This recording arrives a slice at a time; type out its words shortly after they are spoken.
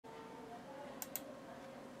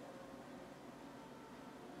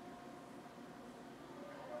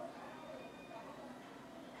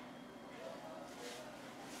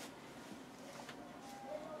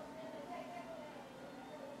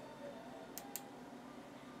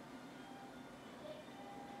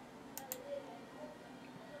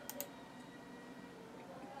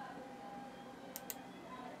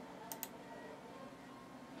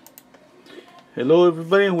Hello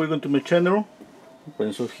everybody, and welcome to my channel.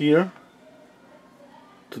 Pencil here.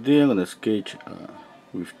 Today I'm gonna sketch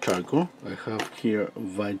with charcoal. I have here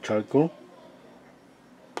white charcoal.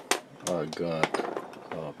 I got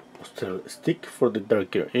a pastel stick for the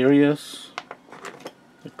darker areas,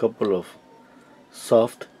 a couple of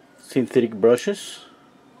soft synthetic brushes,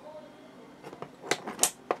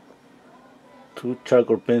 two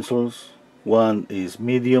charcoal pencils. One is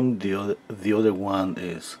medium, the other one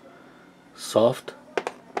is soft,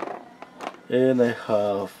 and I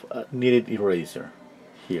have a kneaded eraser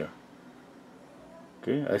here.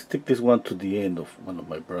 Okay, I stick this one to the end of one of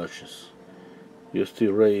my brushes just to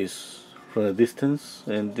erase from a distance,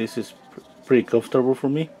 and this is pretty comfortable for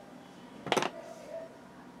me.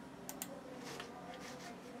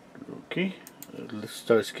 Okay, let's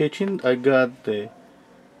start sketching. I got the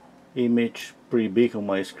image pretty big on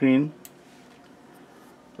my screen.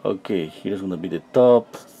 Okay, here's gonna be the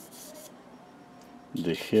top,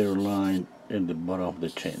 the hairline, and the bottom of the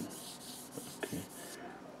chin. Okay,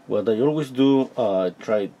 what I always do, I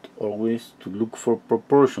try always to look for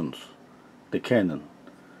proportions, the canon.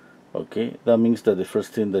 Okay, that means that the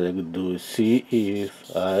first thing that I would do is see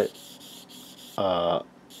if I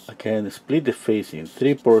can split the face in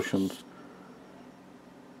three portions.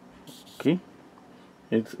 Okay,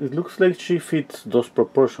 it looks like she fits those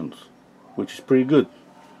proportions, which is pretty good.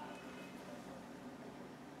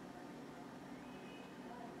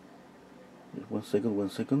 One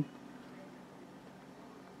second.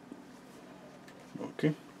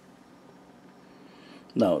 Okay.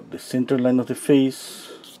 Now the center line of the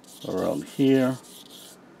face, around here,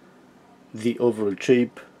 the overall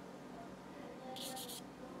shape.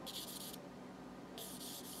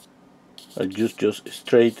 I use just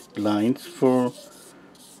straight lines to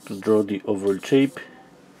draw the overall shape.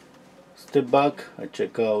 Step back, I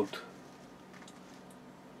check out.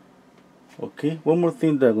 Okay, one more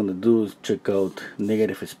thing that I'm going to do is check out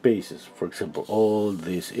negative spaces. For example, all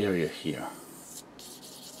this area here,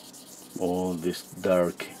 all this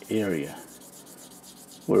dark area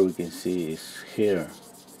where we can see his hair.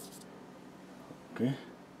 Okay,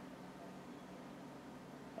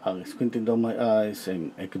 I'm squinting down my eyes,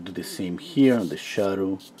 and I could do the same here on the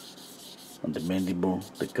shadow, on the mandible,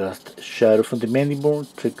 the cast shadow from the mandible.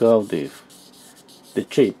 Check out the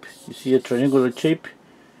shape. You see a triangular shape?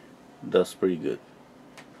 That's pretty good.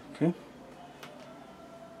 Okay.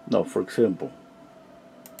 Now, for example,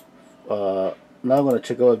 now I'm gonna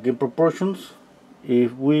check out again proportions.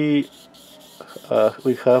 If we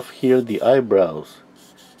have here the eyebrows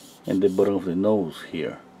and the bottom of the nose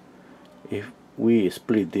here. If we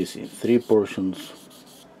split this in three portions,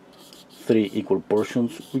 three equal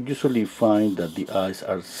portions, we usually find that the eyes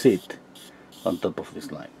are sit on top of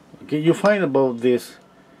this line. Okay, you find about this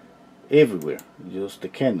everywhere. Just the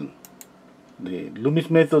canon. The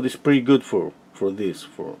Loomis method is pretty good for this,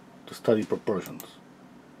 to study proportions.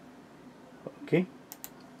 Okay.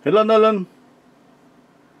 Hello, Nolan.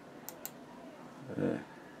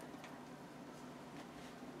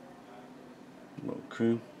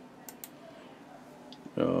 Okay.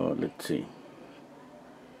 Let's see.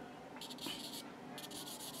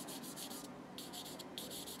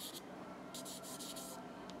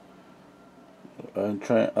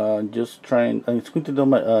 I'm squinting down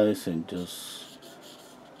my eyes and just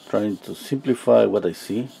trying to simplify what I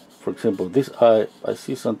see. For example, this eye, I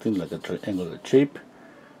see something like a triangular shape.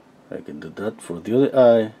 I can do that. For the other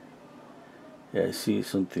eye, yeah, I see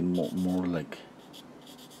something more like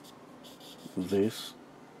this.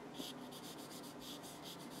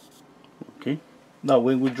 Okay. Now,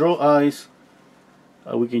 when we draw eyes,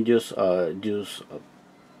 we can just use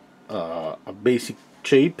a basic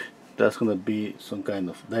shape. That's gonna be some kind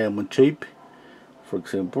of diamond shape. For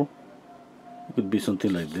example, it could be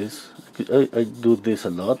something like this. I do this a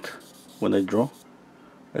lot when I draw.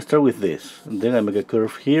 I start with this, and then I make a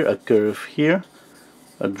curve here, I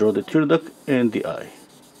draw the tear duct and the eye,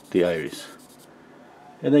 the iris,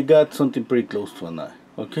 and I got something pretty close to an eye.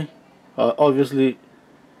 Okay, obviously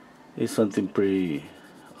it's something pretty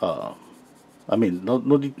I mean,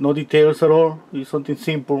 no details at all. It's something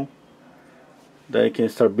simple that I can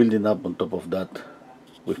start building up on top of that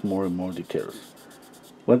with more and more details.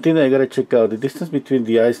 One thing that I gotta check out, the distance between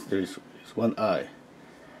the eyes. There is one eye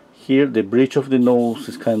here. The bridge of the nose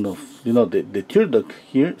is kind of, the tear duct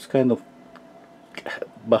here is kind of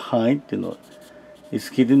behind, it's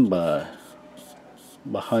hidden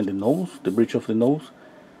behind the nose, the bridge of the nose.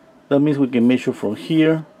 That means we can measure from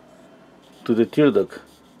here to the tear duct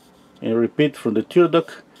and repeat from the tear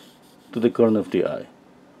duct to the corner of the eye.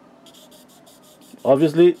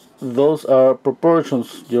 Obviously those are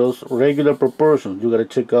proportions, just regular proportions. You gotta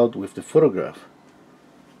check out with the photograph.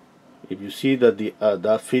 If you see that the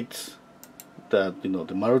that fits, that the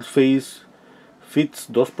model's face fits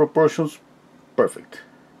those proportions, perfect.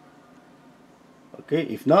 Okay,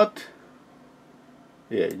 if not,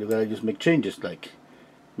 yeah, you gotta just make changes, like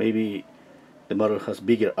maybe the model has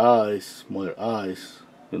bigger eyes, smaller eyes,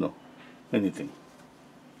 anything.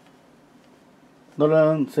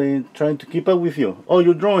 Nolan saying, trying to keep up with you. Oh,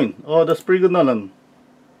 you're drawing. Oh, that's pretty good, Nolan.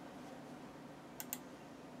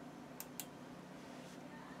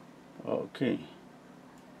 Okay.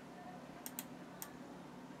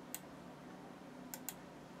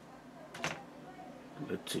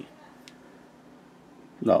 Let's see.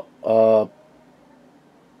 Now,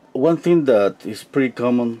 one thing that is pretty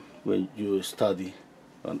common when you study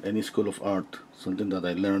on any school of art, something that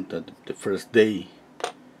I learned at the first day,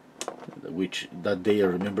 which that day I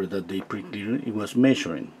remember that day pretty clearly, it was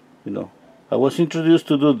measuring. I was introduced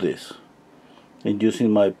to do this and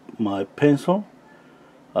using my pencil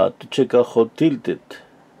to check out how tilted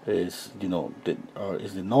is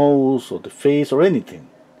is the nose or the face or anything.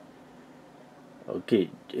 Okay,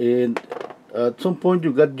 and at some point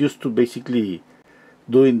you got used to basically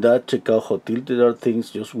doing that, check out how tilted are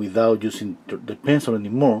things just without using the pencil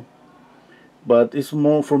anymore. But it's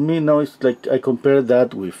more for me now, it's like I compare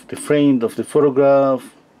that with the frame of the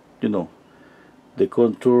photograph, the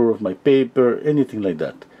contour of my paper, anything like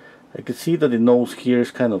that. I can see that the nose here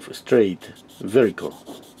is kind of straight, vertical.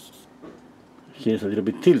 Here's a little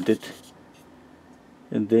bit tilted,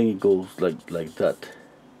 and then it goes like that.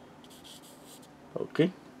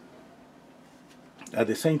 Okay. At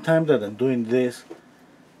the same time that I'm doing this,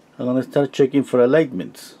 I'm gonna start checking for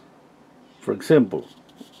alignments. For example,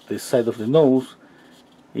 this side of the nose,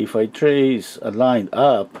 if I trace a line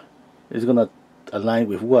up, it's gonna align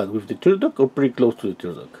with what? With the tear duct or pretty close to the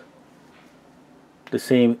tear duct. The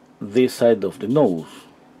same this side of the nose.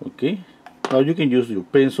 Okay. Now you can use your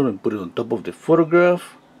pencil and put it on top of the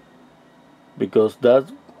photograph, because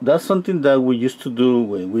that's something that we used to do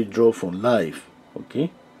when we draw from life.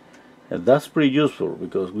 Okay. And that's pretty useful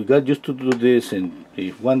because we got used to do this, and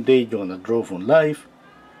if one day you're gonna draw from life,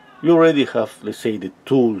 you already have, let's say, the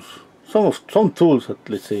tools, some tools that,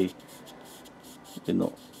 let's say,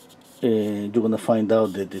 and you're gonna find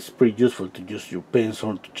out that it's pretty useful to use your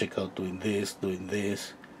pencil to check out doing this,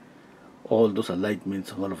 all those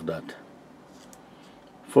alignments and all of that.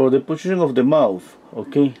 For the position of the mouth,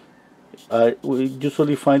 okay, we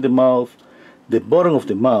usually find the bottom of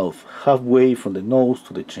the mouth halfway from the nose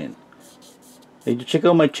to the chin. If you check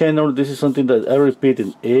out my channel, this is something that I repeat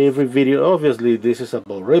in every video. Obviously, this is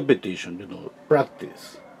about repetition,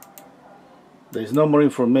 practice. There is no more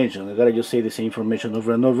information. I gotta just say the same information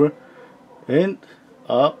over and over, and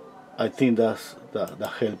I think that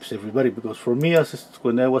helps everybody, because for me,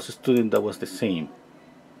 when I was a student, that was the same.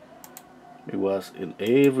 It was in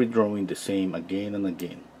every drawing the same, again and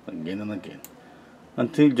again,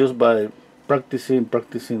 until just by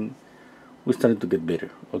practicing, we started to get better.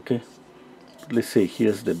 Okay. Let's say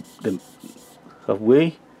here's the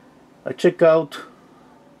halfway. I check out.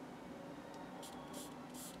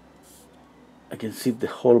 I can see the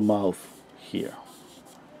whole mouth here.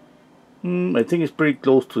 I think it's pretty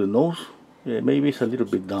close to the nose. Yeah, maybe it's a little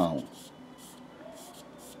bit down.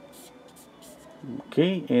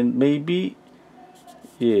 Okay, and maybe,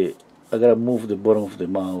 yeah, I gotta move the bottom of the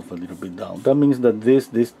mouth a little bit down. That means that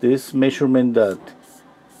this measurement that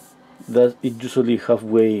it usually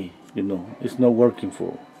halfway, it's not working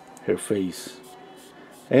for her face.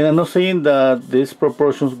 And I'm not saying that this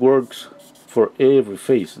proportions works for every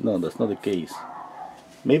face. No, that's not the case.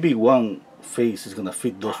 Maybe one face is gonna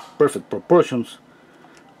fit those perfect proportions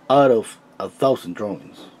out of 1,000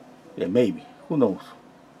 drawings. Yeah, maybe. Who knows?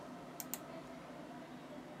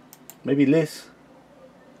 Maybe less.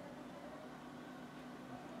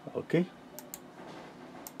 Okay.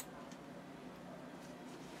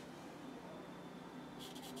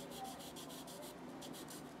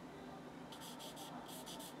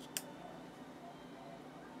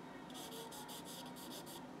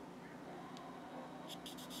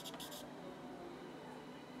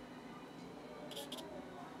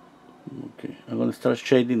 Okay, I'm going to start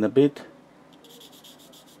shading a bit.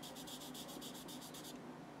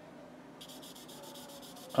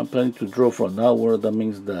 I'm planning to draw for an hour. That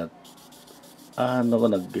means that I'm not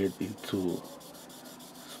going to get into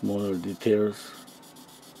smaller details.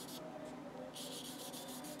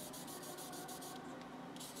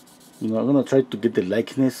 I'm going to try to get the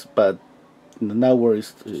likeness, but in an hour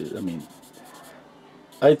is,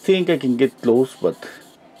 I think I can get close, but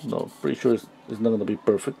no, pretty sure it's not going to be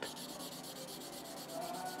perfect.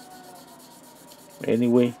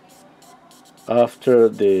 Anyway, after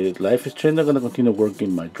the live stream, I'm gonna continue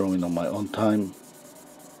working my drawing on my own time.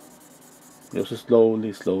 Just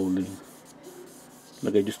slowly, slowly.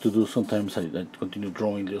 Like I used to do sometimes, I continue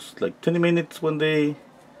drawing just like 20 minutes one day.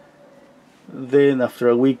 Then after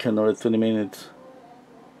a week, another 20 minutes.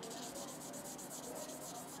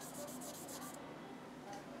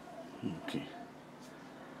 Okay.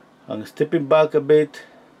 I'm stepping back a bit.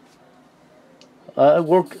 I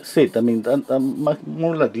work sit. I mean, I'm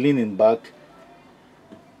more like leaning back.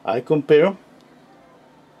 I compare.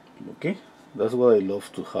 Okay, that's what I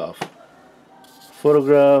love to have.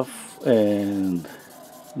 Photograph and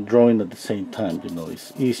drawing at the same time. You know,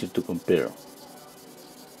 it's easy to compare.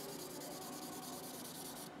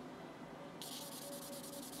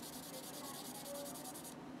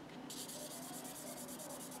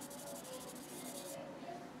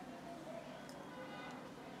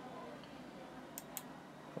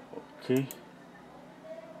 Okay.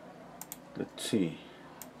 Let's see.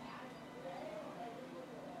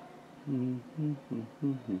 I'm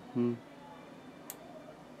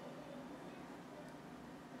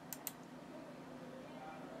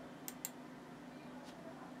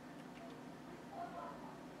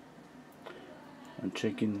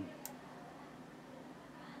checking.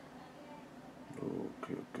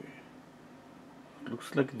 Okay, okay.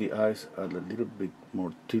 Looks like the eyes are a little bit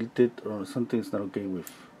more tilted, or something's not okay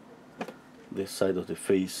with this side of the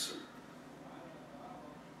face.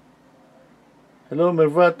 Hello,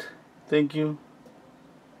 Mervat. Thank you.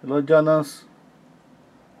 Hello, Janas.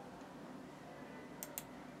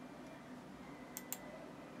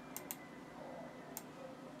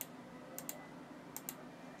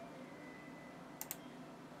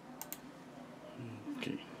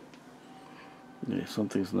 Okay. Yeah,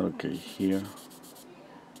 something's not okay here.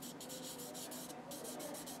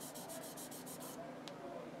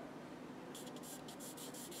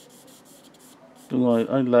 You know,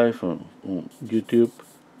 I live on YouTube.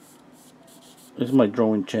 It's my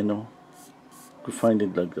drawing channel. You can find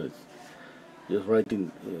it like that. Just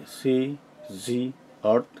writing CZ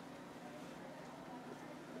Art.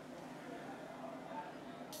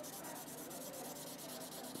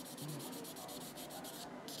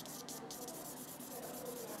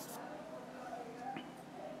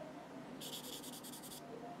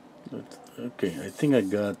 Okay, I think I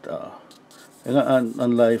got and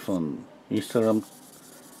I'm live on Instagram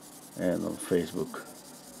and on Facebook.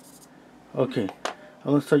 Okay,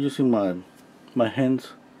 I'm gonna start using my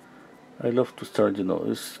hands. I love to start, you know,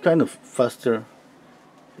 it's kind of faster,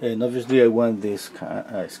 and obviously I want this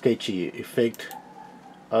sketchy effect.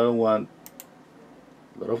 I don't want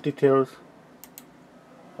a lot of details.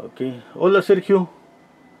 Okay, hola Sergio.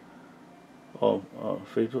 Oh,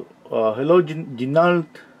 Facebook. Hello Ginald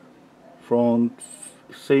from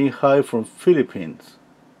saying hi from Philippines.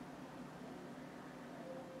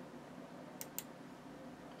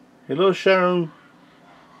 Hello Sharon.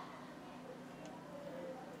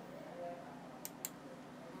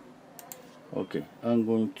 Okay, I'm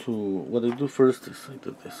going to, what I do first is I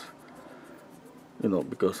do this, you know,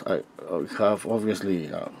 because I have obviously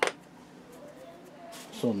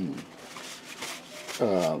some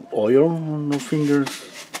oil on my fingers.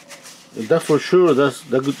 And that for sure,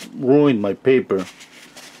 that could ruin my paper.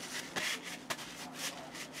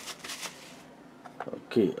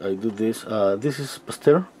 Okay, I do this. This is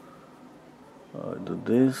pastel. I do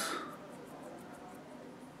this.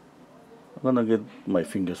 I'm gonna get my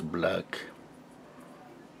fingers black.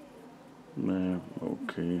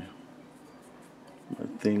 Okay, I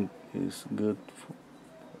think it's good.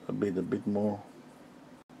 A bit more.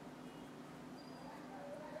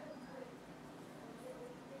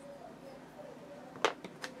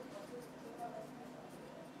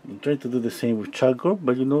 I'm trying to do the same with charcoal,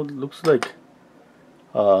 but you know, it looks like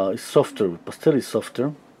it's softer. Pastel is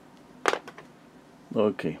softer.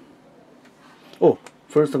 Okay. Oh,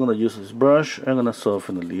 first I'm gonna use this brush. I'm gonna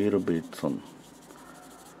soften a little bit some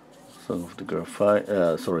of the graphite.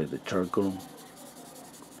 Sorry, the charcoal.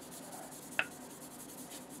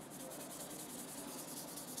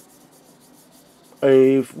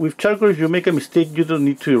 With charcoal, if you make a mistake, you don't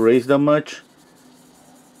need to erase that much.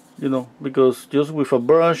 You know, because just with a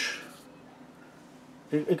brush,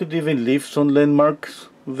 it could even leave some landmarks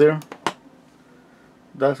there.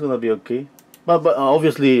 That's gonna be okay. But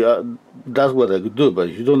obviously, that's what I could do. But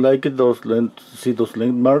if you don't like it, see those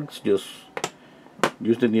landmarks, just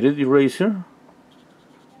use the kneaded eraser,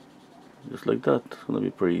 just like that. It's gonna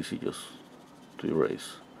be pretty easy just to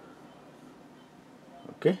erase.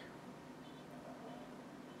 Okay.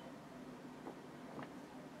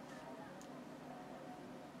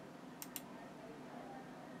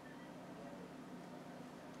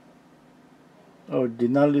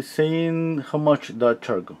 Ordinarily saying how much that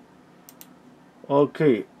charcoal.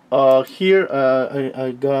 Okay, here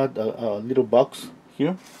I got a little box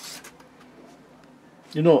here.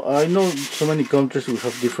 You know, I know so many countries will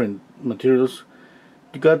have different materials.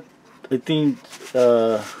 You got, I think,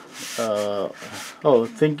 oh,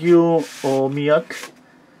 thank you, Omiyak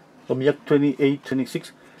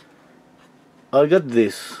 2826. I got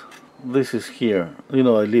this. This is here. You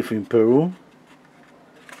know, I live in Peru,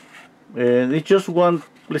 and it's just one,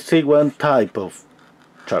 let's say, one type of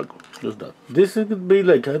charcoal. Just that. This could be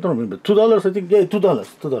like, I don't remember, $2. I think. Yeah, $2.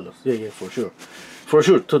 $2. Yeah, for sure,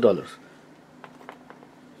 $2.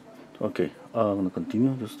 Okay, I'm gonna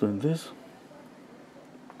continue just doing this.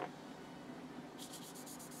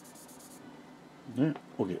 Yeah.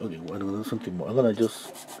 Okay, I'm gonna do something more. I'm gonna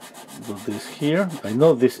just do this here. I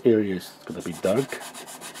know this area is gonna be dark.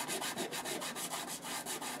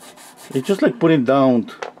 It's just like putting down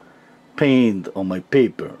paint on my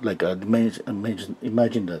paper. Like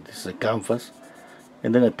imagine that this is a canvas,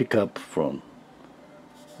 and then I pick up from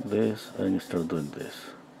this and start doing this.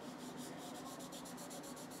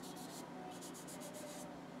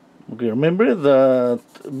 Okay, remember that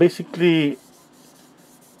basically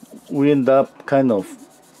we end up kind of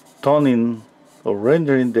toning or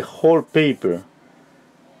rendering the whole paper.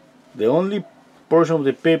 The only portion of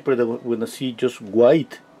the paper that we're gonna see just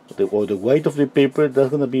white, or the white of the paper, that's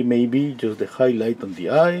gonna be maybe just the highlight on the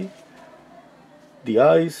eyes,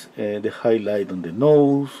 and the highlight on the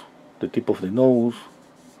nose, the tip of the nose,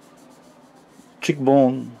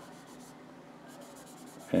 cheekbone,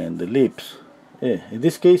 and the lips. Yeah, in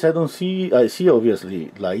this case I see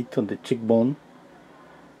obviously light on the cheekbone,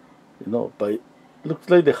 you know, but it looks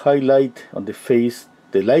like the highlight on the face,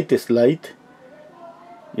 the lightest light,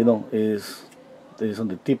 you know, is on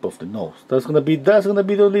the tip of the nose. That's gonna be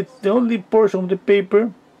the only portion of the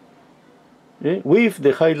paper, yeah, with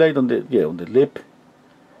the highlight on the lip,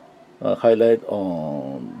 highlight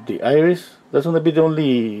on the iris. That's gonna be the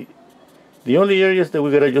only areas that we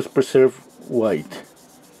gotta just preserve white.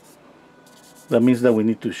 That means that we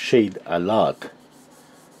need to shade a lot.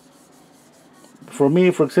 For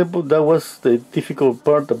me, for example, that was the difficult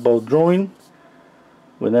part about drawing.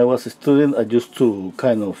 When I was a student, I used to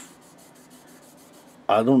kind of,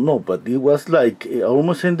 I don't know, but it was like I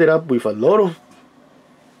almost ended up with a lot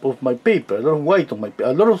of my paper, a lot of white on my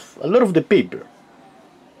a lot of the paper,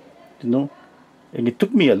 you know, and it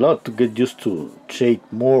took me a lot to get used to shade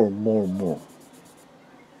more.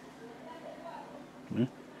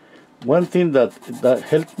 One thing that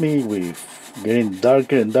helped me with getting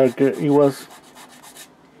darker and darker, it was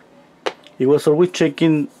always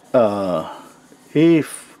checking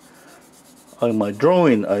if on my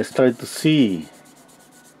drawing I started to see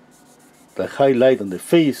the highlight on the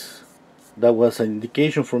face. That was an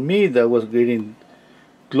indication for me that I was getting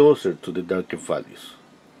closer to the darker values.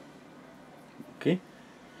 Okay,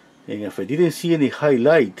 and if I didn't see any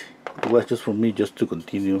highlight, it was just for me just to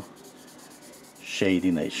continue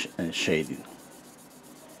shading and shading.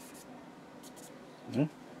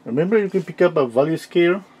 Remember, you can pick up a value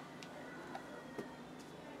scale.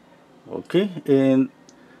 Okay, and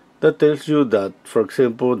that tells you that, for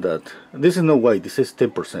example, that this is not white. This is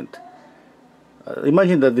 10%.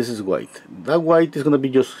 Imagine that this is white. That white is going to be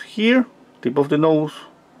just here, tip of the nose,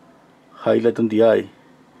 highlight on the eye,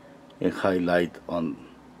 and highlight on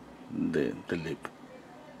the lip.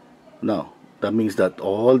 Now that means that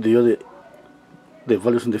all the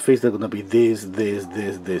values on the face, they're going to be this.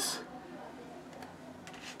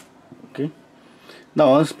 Okay.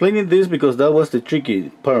 Now I'm explaining this because that was the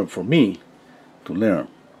tricky part for me to learn.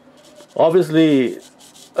 Obviously,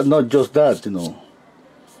 not just that, you know,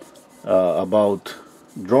 about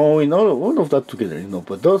drawing, all of that together, you know.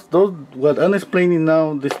 But those what I'm explaining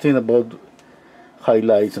now, this thing about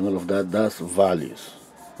highlights and all of that, that's values,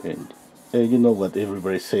 and you know what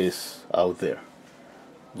everybody says out there.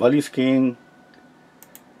 Values king.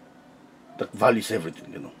 That values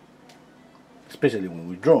everything, you know, especially when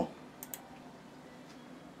we draw.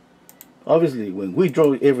 Obviously, when we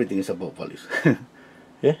draw, everything is about values.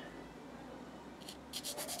 Yeah.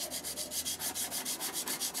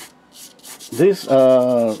 This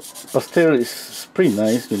pastel is pretty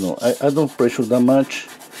nice, you know. I don't pressure that much.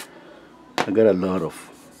 I got a lot of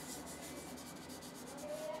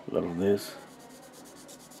this,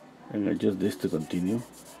 and I just this to continue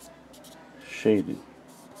shading.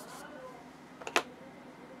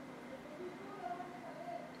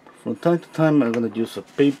 From time to time, I'm gonna use a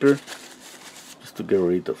paper just to get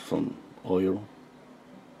rid of some oil.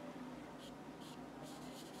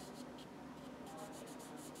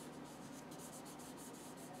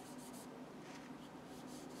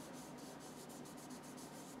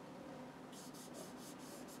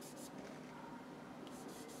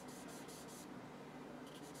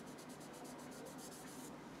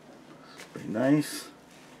 Very nice.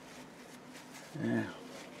 Yeah.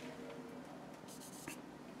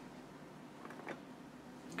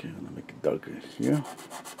 Okay, I'm gonna make it darker here.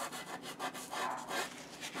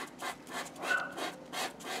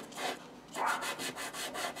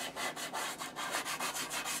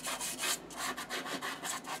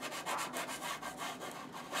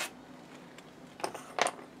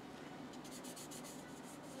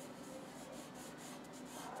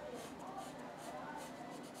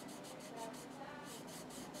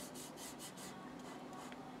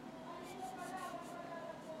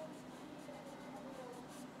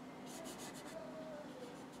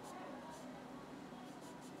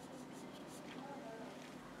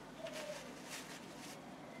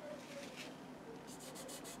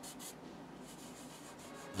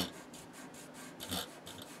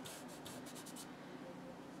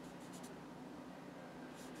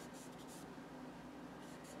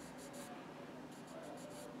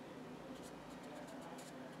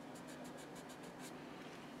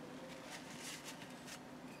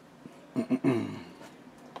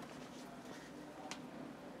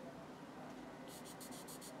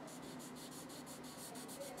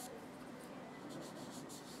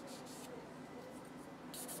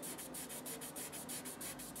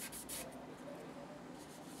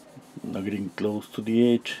 Not getting close to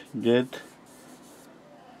the edge yet.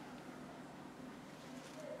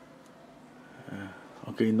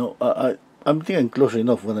 Okay, no, I'm thinking close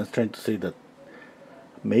enough when I'm trying to say that.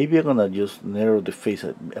 Maybe I'm gonna just narrow the face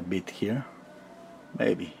a bit here.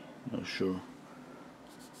 Maybe, not sure.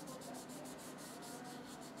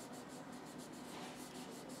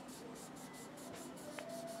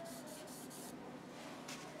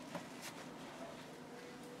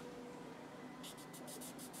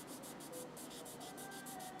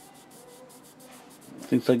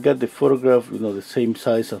 Since I got the photograph, the same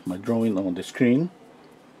size as my drawing on the screen,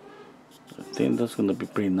 I think that's gonna be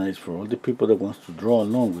pretty nice for all the people that wants to draw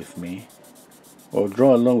along with me or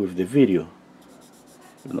draw along with the video.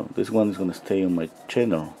 This one is gonna stay on my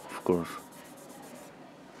channel, of course.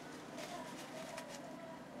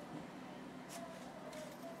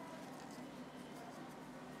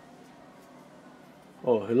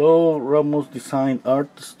 Oh, hello, Ramos Design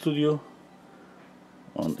Art Studio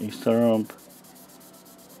on Instagram.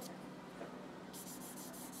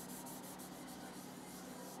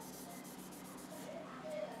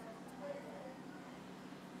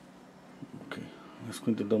 Okay, I'm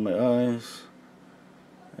squinting down my eyes.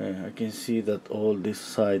 I can see that all this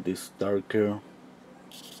side is darker.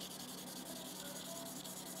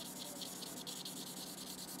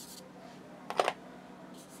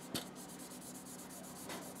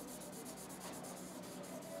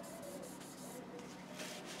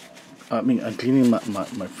 I'm cleaning my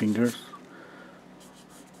fingers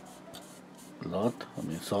a lot.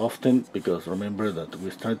 Soften, because remember that we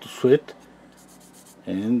start to sweat,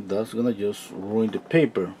 and that's gonna just ruin the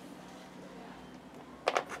paper.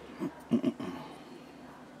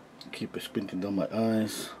 Keep squinting down my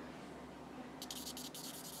eyes.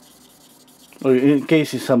 Or in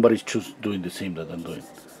case if somebody's doing the same that I'm doing.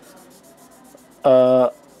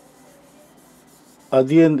 At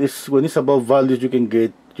the end, is when it's about values, you can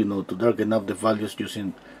get to darken up the values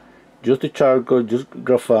using just the charcoal, just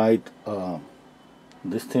graphite,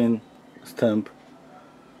 this thin stamp,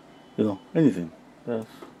 anything. You're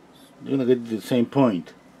gonna get the same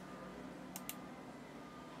point.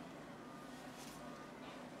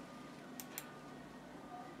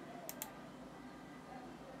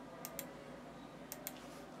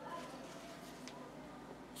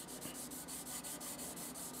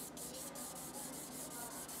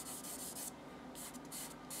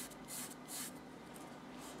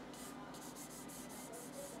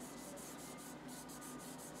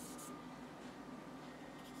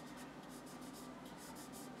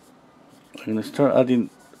 I'm gonna start adding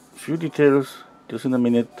a few details just in a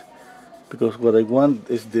minute, because what I want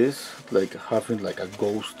is this, like having like a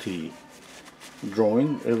ghosty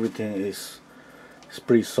drawing. Everything is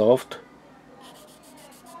pretty soft.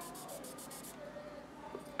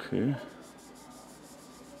 Okay.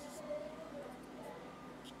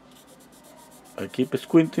 I keep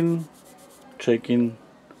squinting, checking.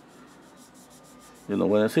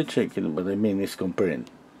 When I say checking, what I mean is comparing.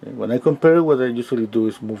 When I compare, what I usually do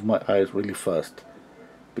is move my eyes really fast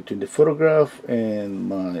between the photograph and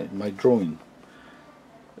my drawing.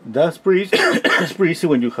 That's pretty it's pretty easy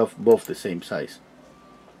when you have both the same size.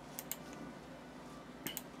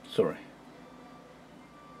 Sorry.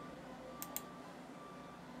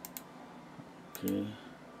 Okay.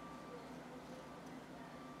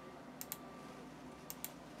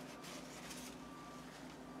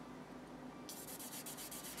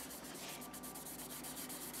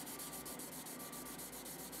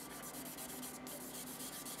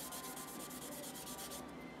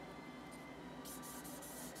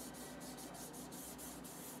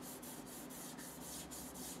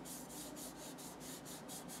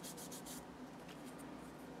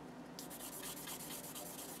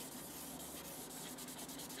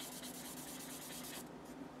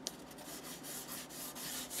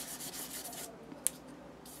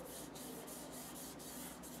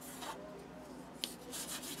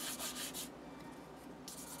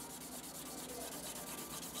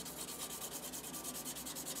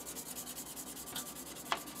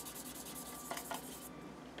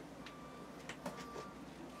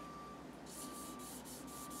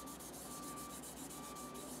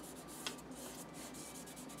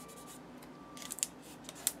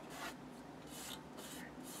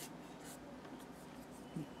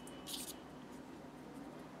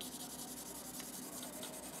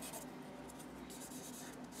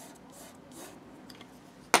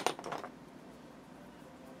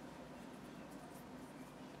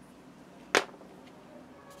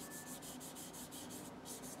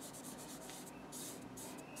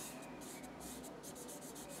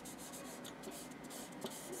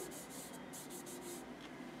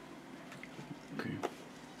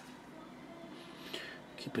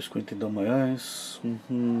 keep squinting down my eyes.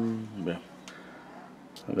 Yeah.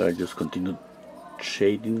 I gotta just continue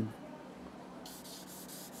shading.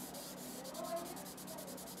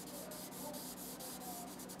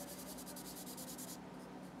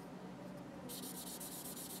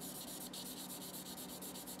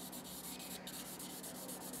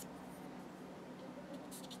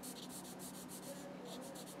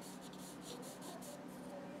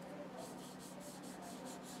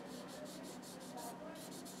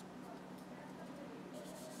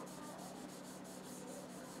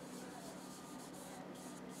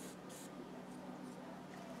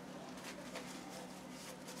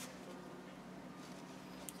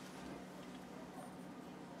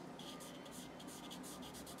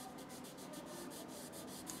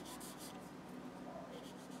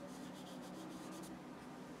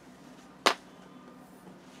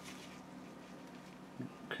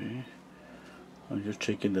 Okay, I'm just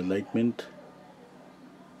checking the alignment.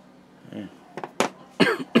 Yeah.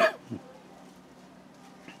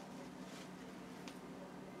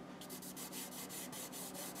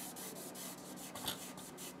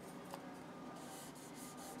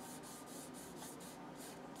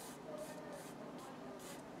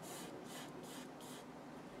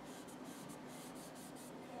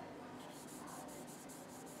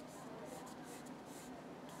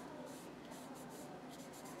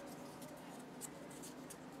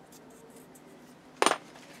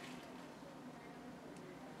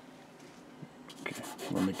 Okay,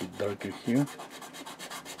 I'll make it darker here.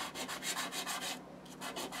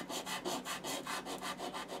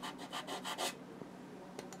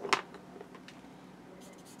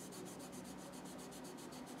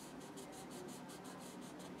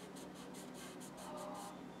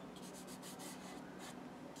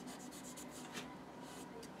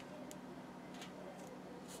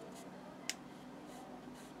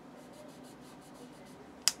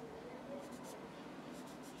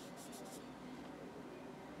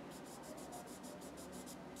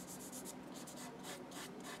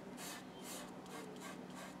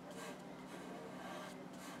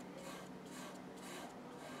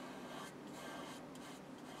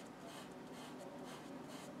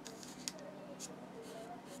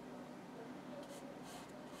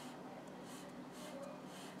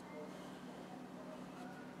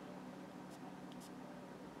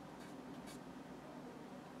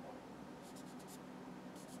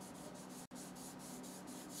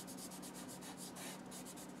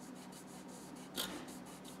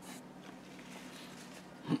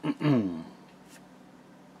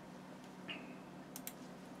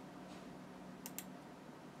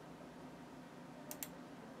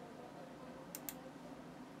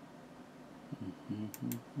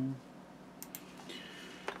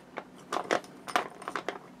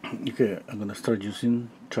 Okay, I'm gonna start using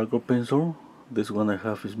charcoal pencil. This one I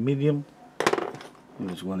have is medium, and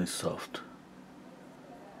this one is soft.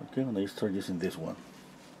 Okay, I'm gonna start using this one.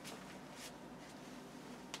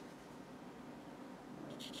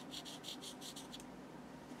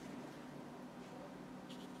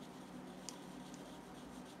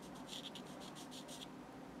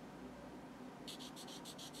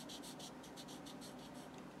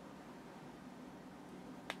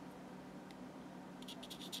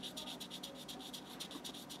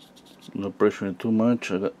 Not pressuring too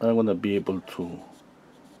much. I want to be able to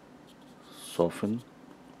soften.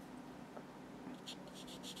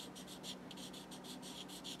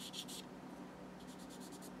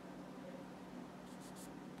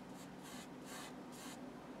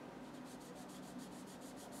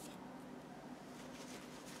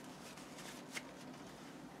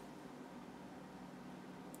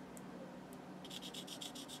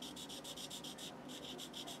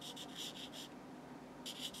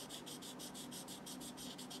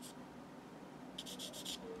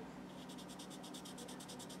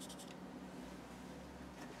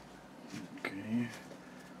 Okay,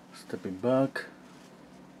 stepping back.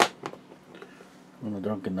 I'm gonna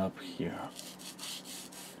darken up here.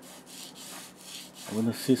 I'm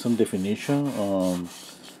gonna see some definition on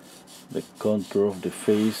the contour of the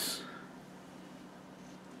face.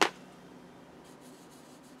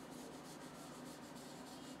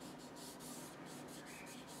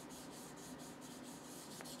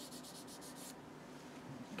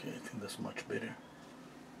 Okay, I think that's much better.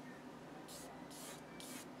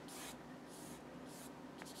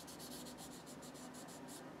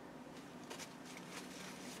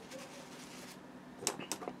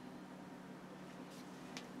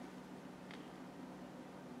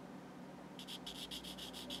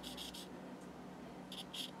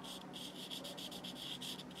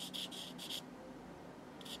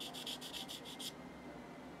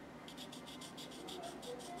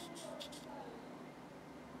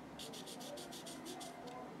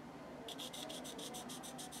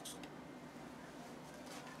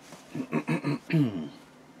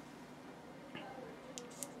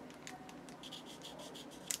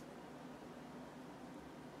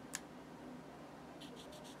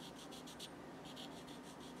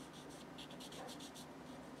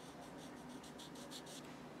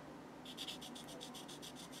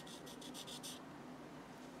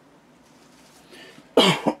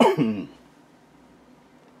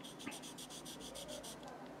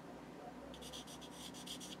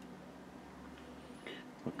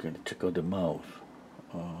 Okay, let's check out the mouth.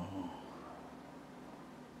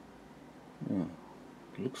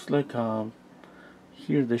 Looks like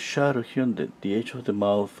here the shadow here on the edge of the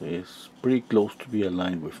mouth is pretty close to be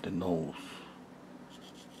aligned with the nose.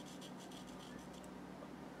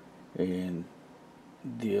 And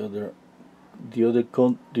the other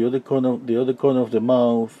corner of the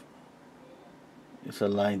mouth is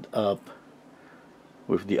aligned up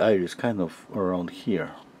with the iris, kind of around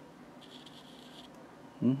here.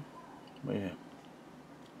 Yeah.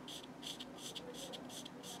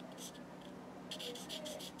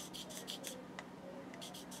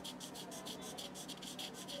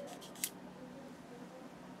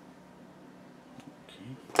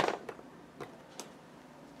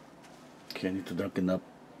 Okay, I need to darken up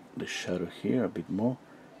the shadow here a bit more.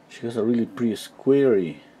 She has a really pretty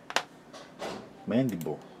squarey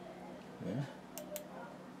mandible. Yeah.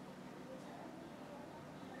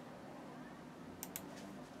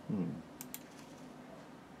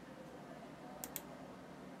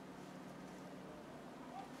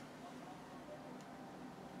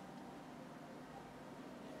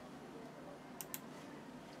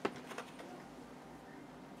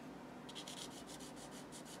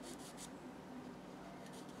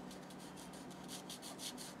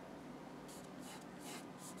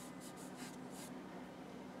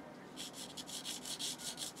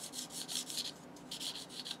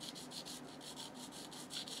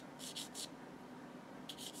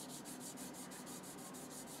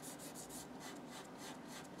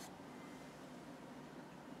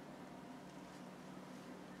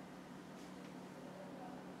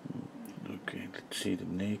 Okay, let's see the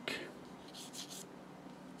neck,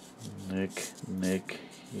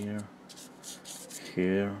 here,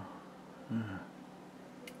 here.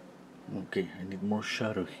 Okay, I need more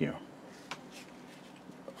shadow here.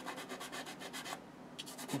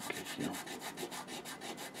 Okay, here.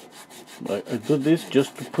 I do this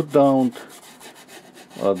just to put down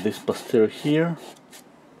this pastel here,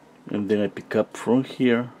 and then I pick up from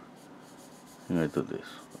here, and I do this.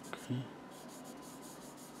 Okay.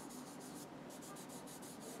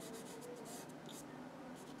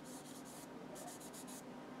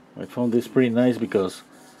 I found this pretty nice because,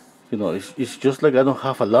 you know, it's just like I don't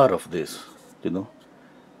have a lot of this, you know,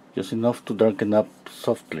 just enough to darken up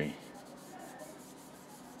softly.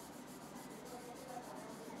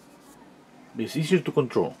 It's easier to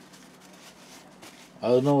control. I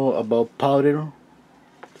don't know about powder,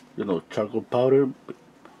 you know, charcoal powder.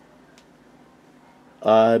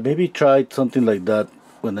 I maybe tried something like that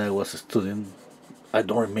when I was a student. I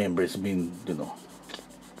don't remember, it's been, you know,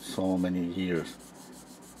 so many years.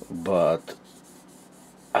 But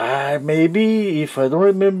maybe if I don't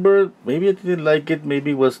remember, maybe I didn't like it,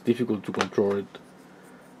 maybe it was difficult to control it,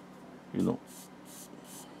 you know.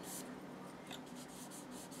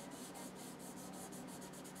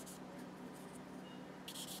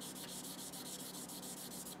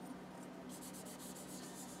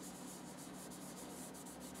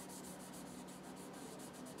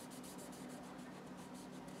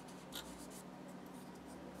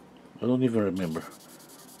 I don't even remember.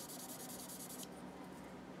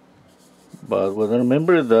 But what I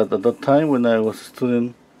remember that at that time when I was a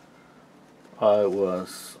student, I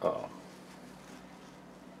was I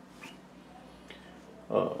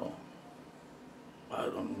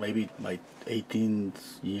don't know, maybe my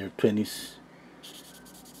 18th year, 20s,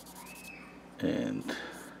 and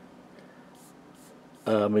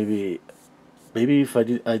maybe if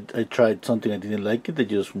I tried something I didn't like it, I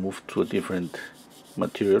just moved to a different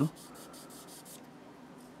material.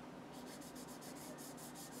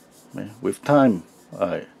 With time,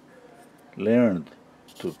 I learned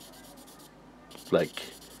to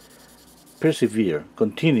like persevere,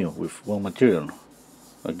 continue with one material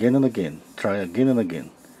again and again, try again and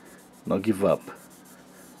again, not give up.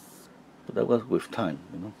 But that was with time,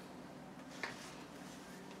 you know.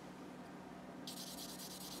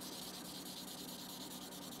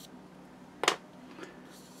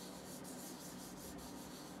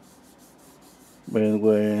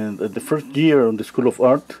 When at the first year on the School of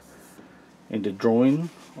Art, in the drawing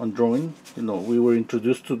on drawing, we were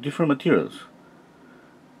introduced to different materials.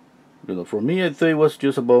 For me, I thought it was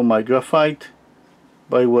just about my graphite,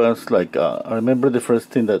 but it was like, I remember the first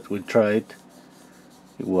thing that we tried,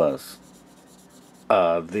 it was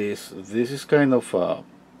this is kind of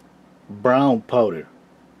brown powder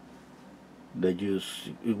that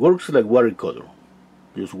it works like watercolor.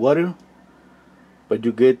 Use water, but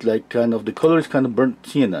you get like kind of, the color is kind of burnt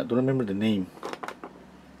sienna. I don't remember the name,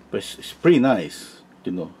 but it's pretty nice,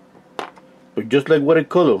 but just like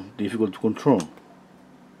watercolor, difficult to control,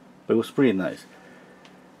 but it was pretty nice.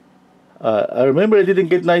 I remember I didn't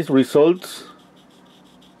get nice results,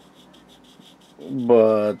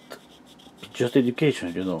 but just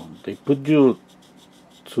education, they put you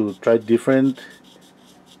to try different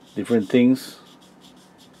things.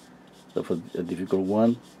 That's a difficult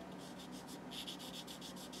one,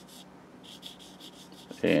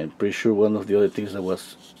 and pretty sure one of the other things that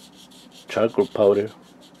was charcoal powder.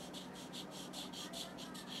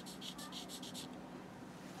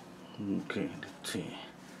 Okay, let's see.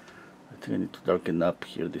 I think I need to darken up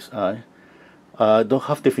here this eye. I don't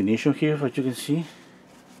have definition here, as you can see,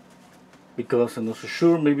 because I'm not so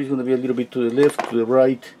sure. Maybe it's going to be a little bit to the left, to the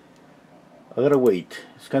right. I gotta wait.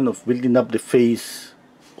 It's kind of building up the face,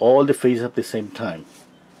 all the face at the same time.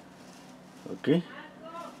 Okay,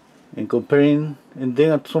 and comparing, and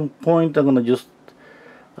then at some point I'm gonna just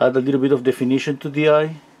add a little bit of definition to the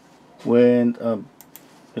eye when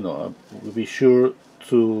we'll be sure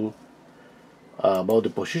to about the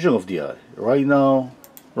position of the eye. Right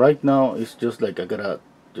now it's just like I gotta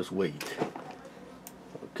just wait.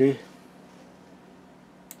 Okay.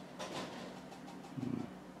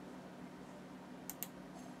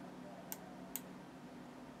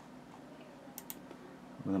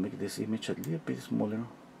 I'm gonna make this image a little bit smaller.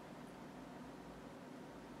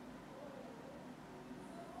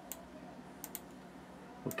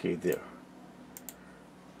 Okay, there.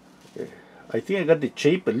 Okay. I think I got the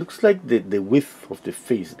shape. It looks like the width of the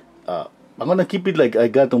face. I'm gonna keep it like I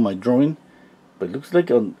got on my drawing, but it looks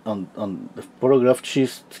like on the photograph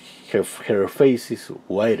she's her face is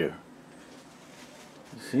wider.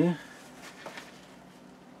 You see?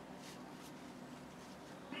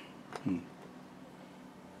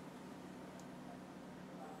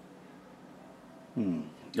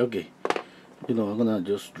 Okay, I'm gonna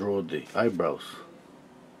just draw the eyebrows.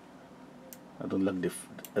 I don't like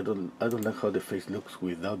I don't like how the face looks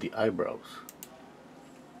without the eyebrows.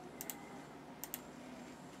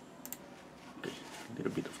 Okay, a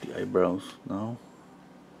little bit of the eyebrows now.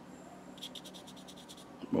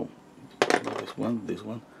 Oh, this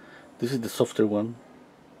one. This is the softer one.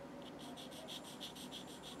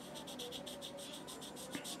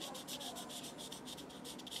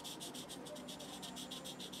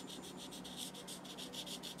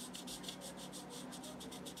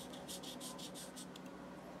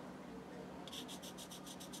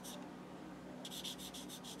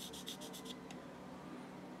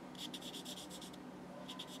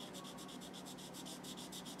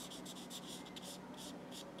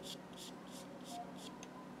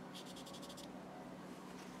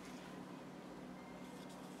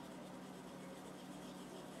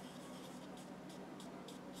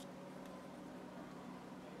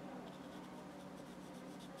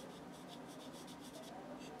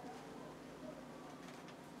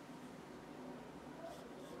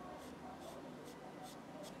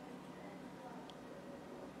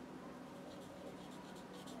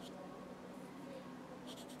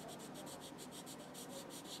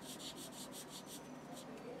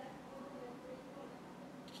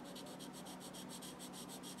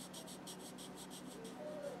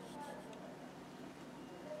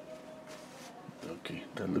 Okay,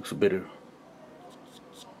 that looks better.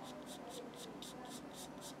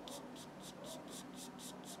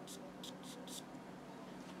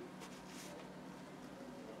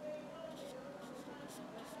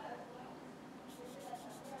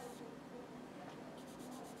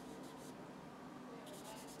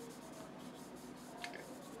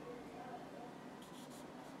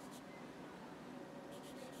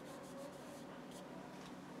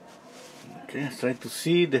 Okay, I'm trying to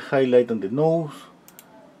see the highlight on the nose.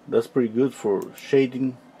 That's pretty good for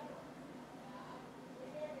shading.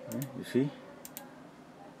 You see?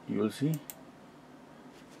 You'll see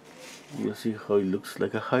how it looks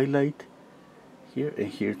like a highlight here and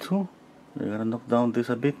here too. I'm gonna knock down this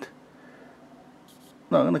a bit.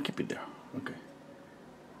 No, I'm gonna keep it there. Okay.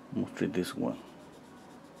 Mostly this one.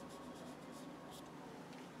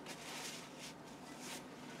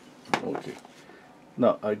 Okay.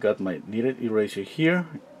 Now I got my kneaded eraser here.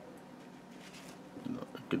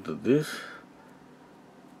 I can do this.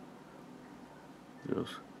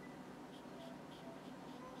 Just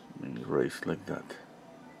erase like that.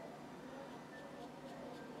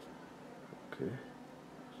 Okay.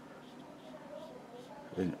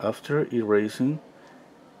 And after erasing,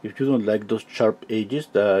 if you don't like those sharp edges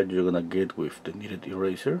that you're gonna get with the kneaded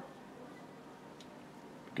eraser,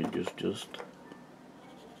 you can just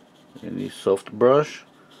any soft brush.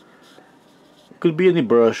 It could be any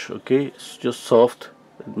brush, okay? It's just soft.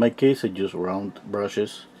 In my case, I use round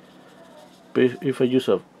brushes. But if I use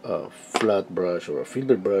a flat brush or a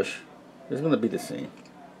filbert brush, it's gonna be the same.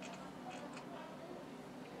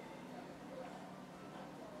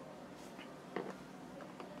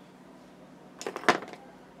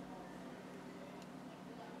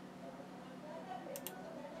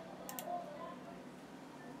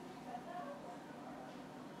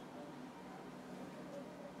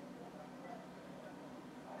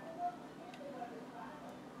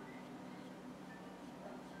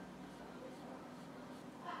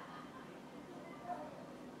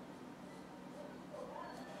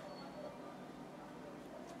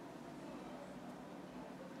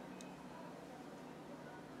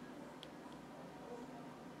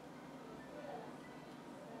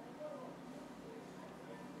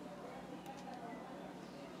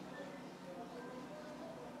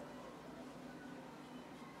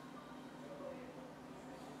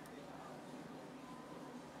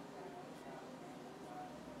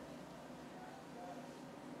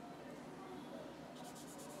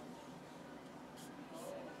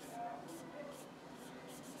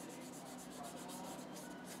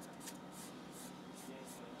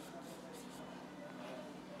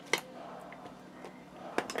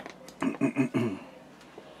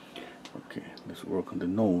 Okay, let's work on the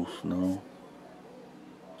nose now.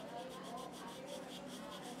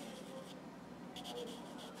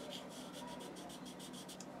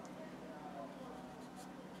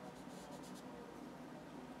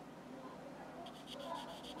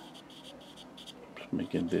 Just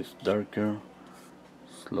making this darker,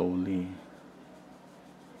 slowly,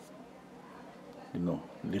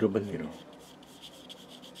 little by little.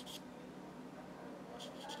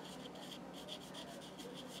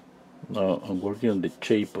 Now I'm working on the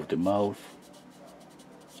shape of the mouth.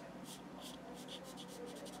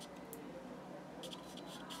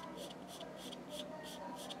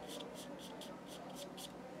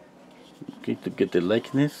 Okay, to get the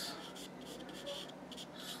likeness.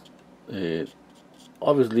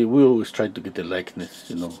 Obviously, we always try to get the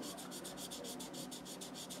likeness,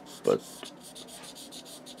 but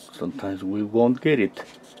sometimes we won't get it,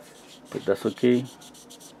 but that's okay.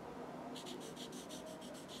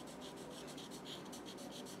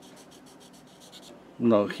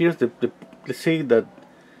 Now here's let's say that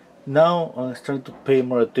now I'm starting to pay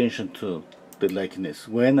more attention to the likeness.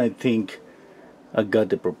 When I think I got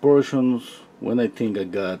the proportions, when I think I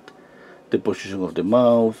got the position of the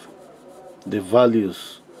mouth, the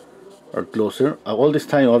values are closer. All this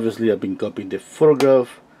time obviously I've been copying the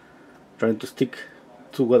photograph, trying to stick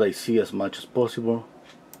to what I see as much as possible.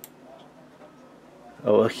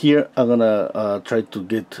 Here I'm gonna try to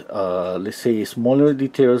get let's say smaller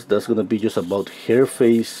details. That's gonna be just about hair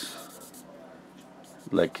face,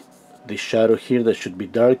 like the shadow here that should be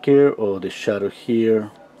darker, or the shadow here,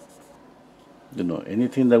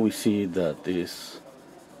 anything that we see that is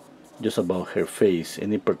just about her face,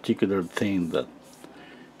 any particular thing that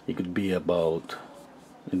it could be about,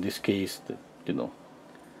 in this case the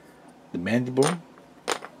mandible,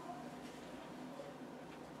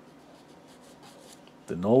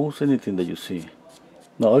 the nose, anything that you see.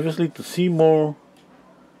 Now obviously to see more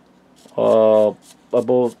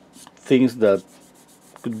about things that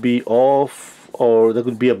could be off, or that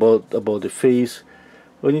could be about the face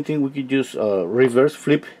or anything, we could just reverse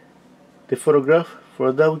flip the photograph.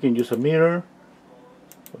 For that we can use a mirror,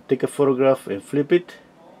 or take a photograph and flip it,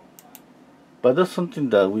 but that's something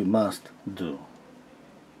that we must do.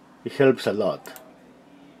 It helps a lot.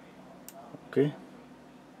 Okay,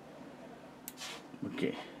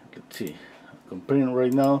 let's see, comparing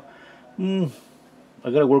right now. I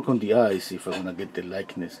gotta work on the eyes if I'm gonna get the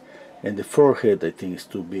likeness, and the forehead I think is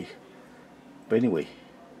too big, but anyway,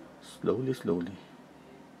 slowly.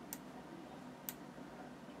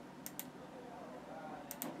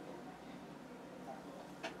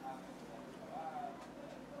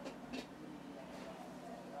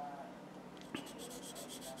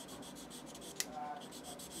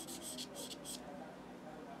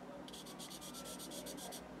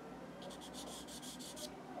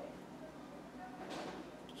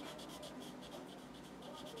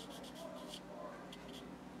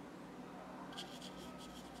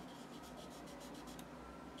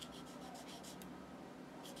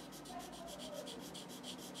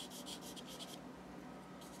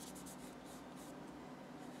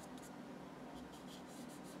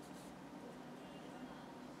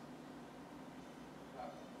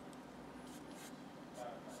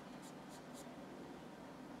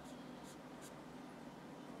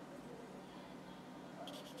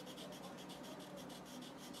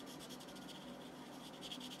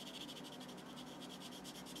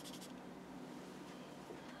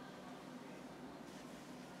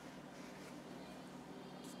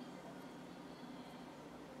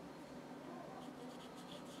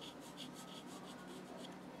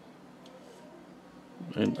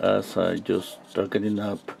 And as I just darkening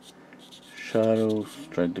up shadows,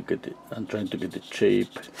 trying to get it, I'm trying to get the shape.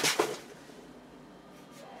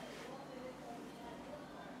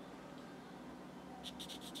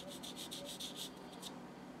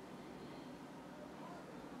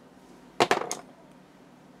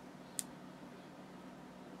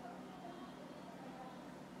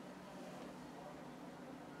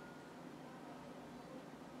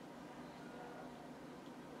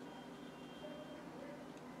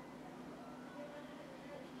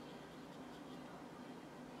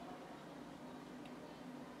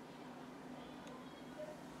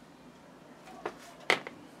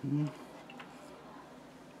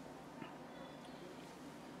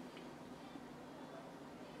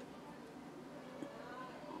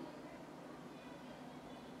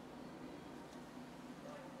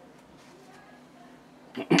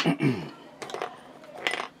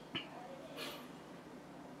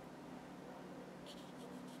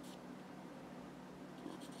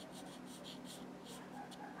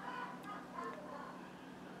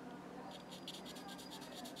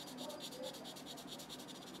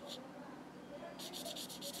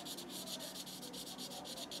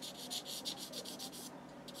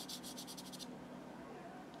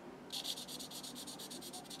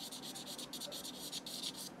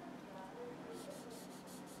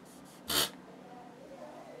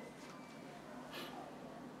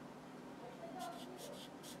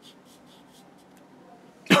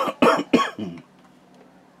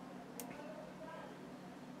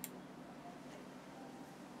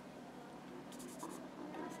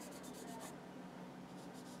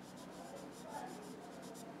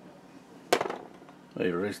 I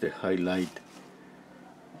erase the highlight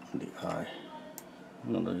on the eye.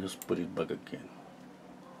 I'm gonna just put it back again.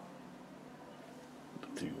 I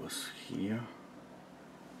think it was here.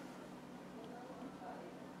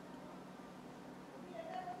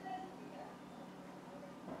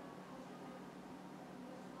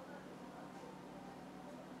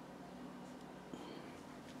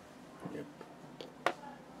 Yep.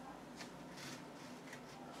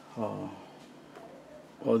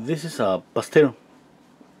 Oh, this is a pastel.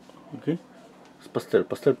 Okay, it's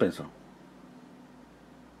pastel pencil.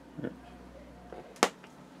 Yep.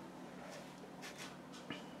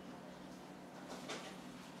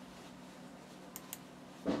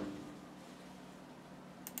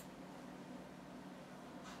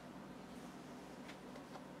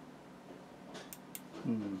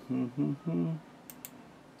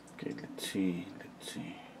 Okay, let's see.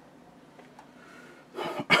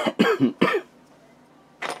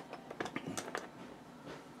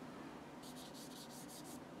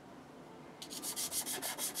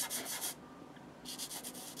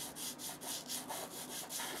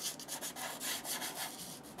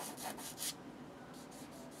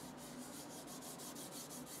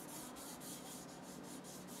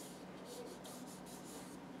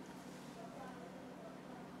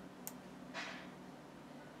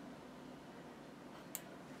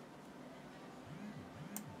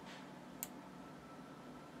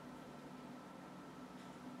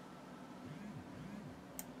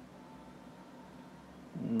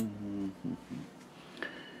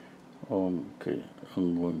 Okay,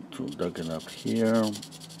 I'm going to darken up here.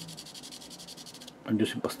 I'm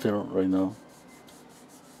using pastel right now.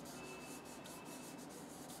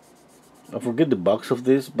 I forget the box of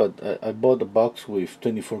this, but I bought a box with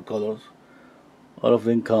 24 colors. All of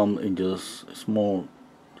them come in just small,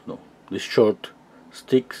 these short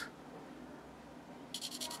sticks.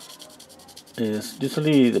 Is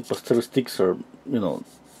usually the pastel sticks are,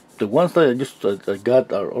 the ones that I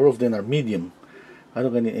got are all of them are medium. I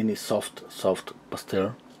don't get any soft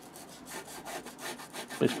pastel.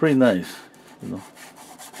 But it's pretty nice,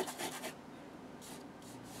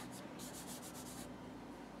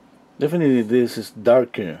 Definitely this is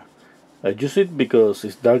darker. I use it because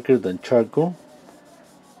it's darker than charcoal.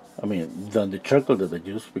 I mean, than the charcoal that I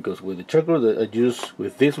use, because with the charcoal that I use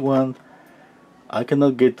with this one, I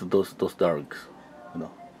cannot get those darks.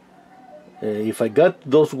 If I got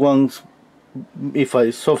those ones, if I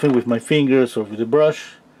soften with my fingers or with the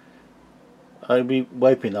brush, I'll be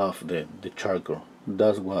wiping off the charcoal.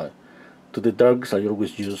 That's why. To the darks, I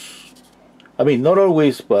always use. I mean, not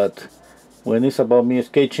always, but when it's about me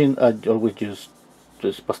sketching, I always use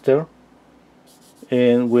just pastel.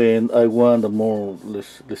 And when I want a more,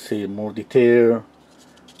 let's say, more detail,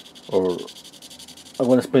 or I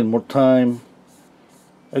want to spend more time,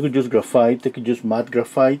 I could use graphite. I could use matte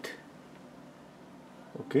graphite.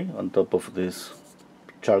 Okay, on top of this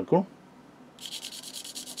charcoal.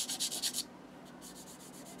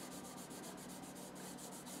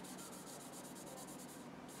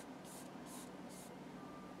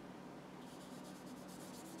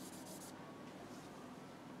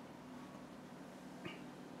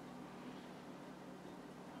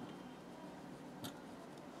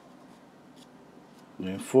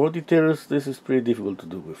 And for details, this is pretty difficult to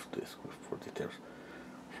do with this.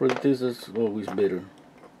 For details, it's always better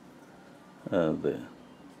the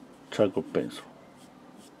charcoal pencil.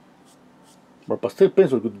 But pastel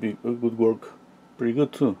pencil could work pretty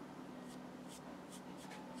good too.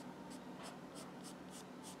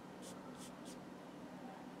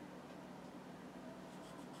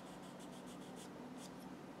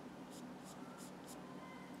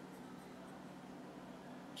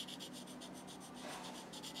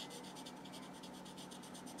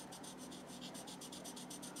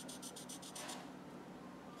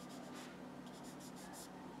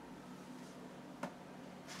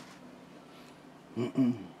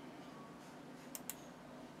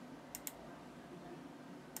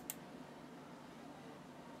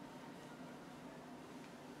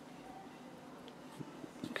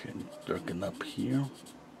 Okay, darken up here.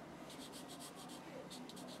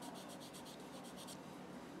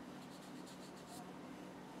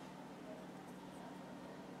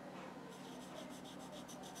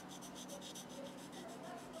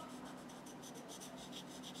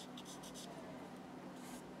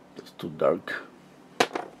 That's too dark.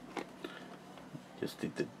 Just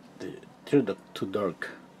did the too dark.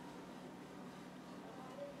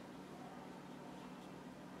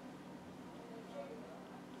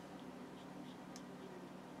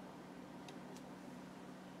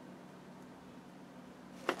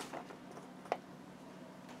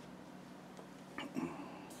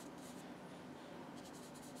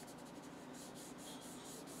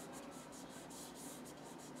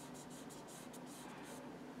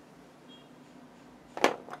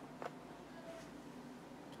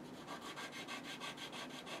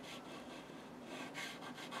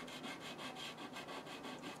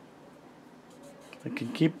 I can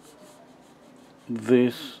keep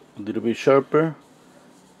this a little bit sharper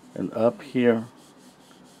and up here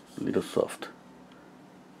a little soft.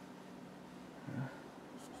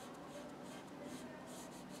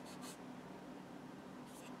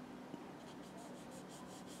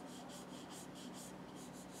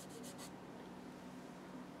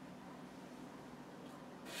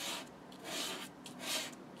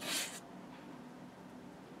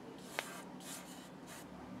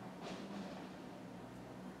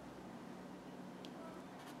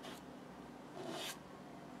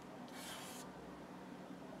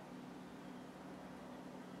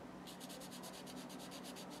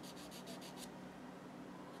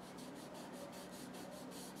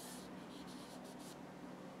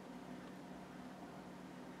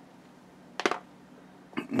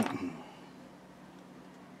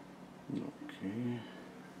 Okay.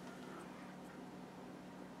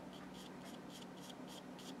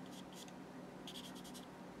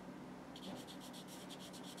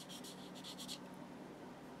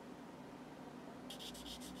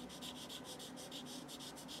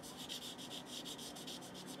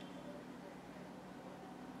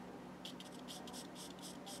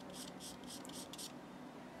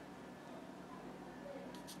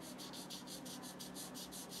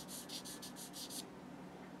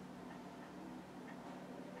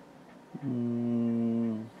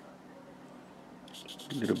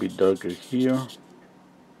 A little bit darker here.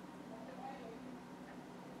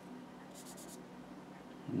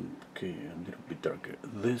 Okay, a little bit darker.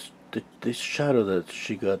 This shadow that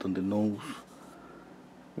she got on the nose,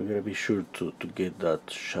 we gotta be sure to get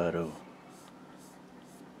that shadow.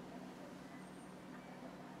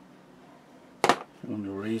 I'm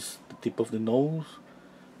gonna raise the tip of the nose.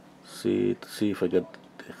 See if I got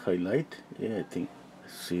the highlight. Yeah, I think I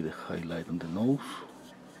see the highlight on the nose.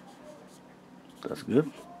 That's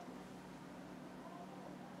good.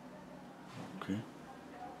 Okay.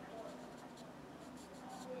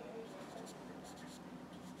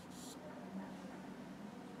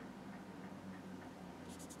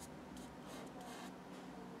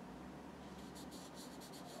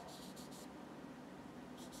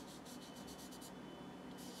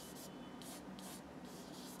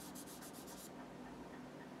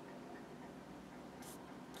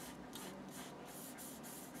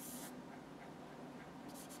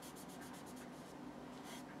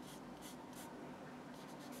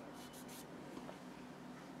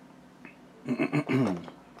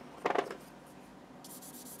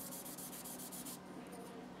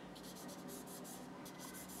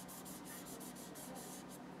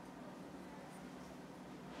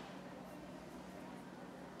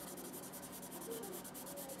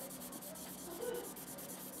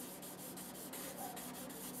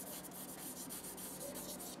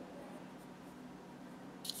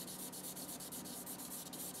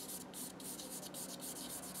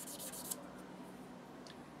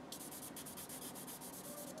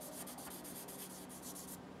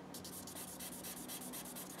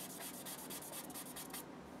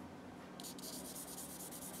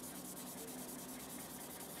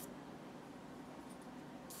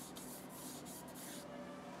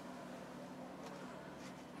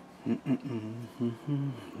 Let's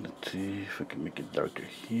see if I can make it darker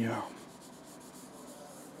here.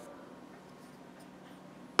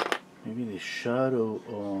 Maybe the shadow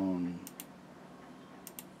on.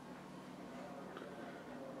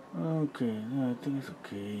 Okay, no, I think it's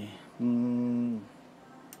okay.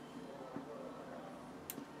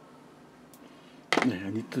 Yeah, I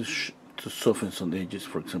need to soften some edges,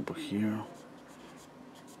 for example, here,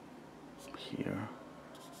 here,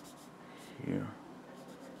 here.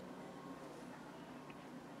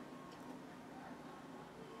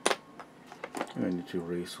 I need to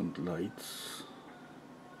erase some lights.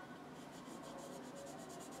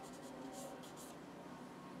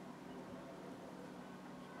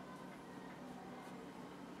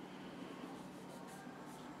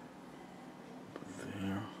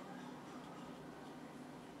 There.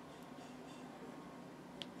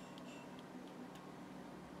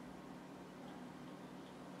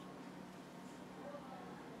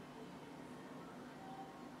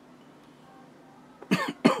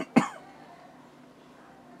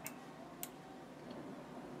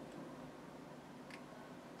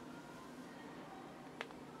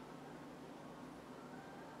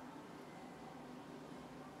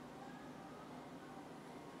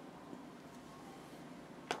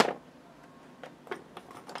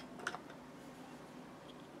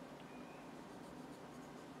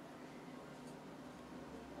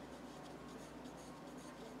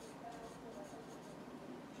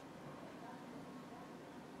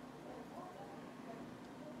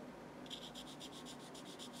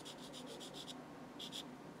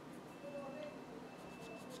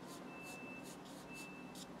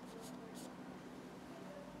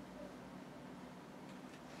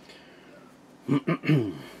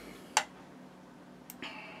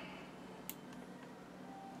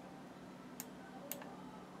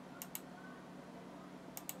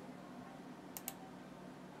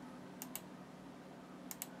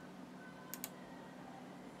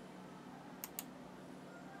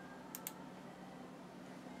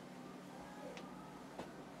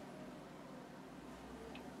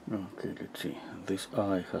 Okay, let's see. This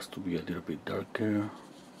eye has to be a little bit darker.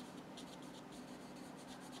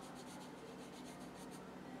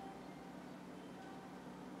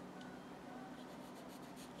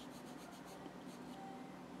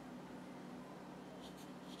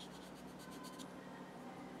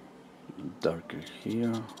 Darker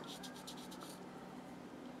here.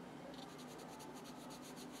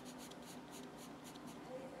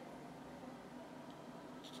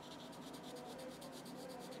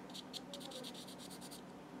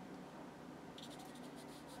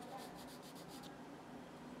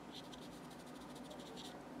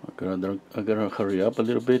 I gotta hurry up a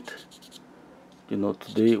little bit. You know,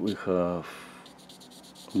 today we have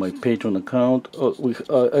my Patreon account.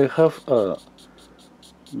 I have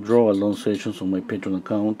draw along sessions on my Patreon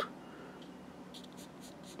account.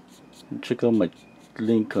 Check out my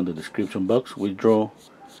link on the description box. We draw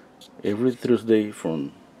every Thursday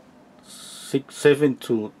from 7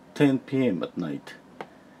 to 10 p.m. at night.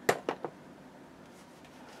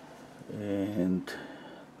 And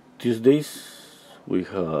Tuesdays we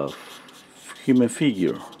have human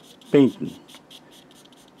figure painting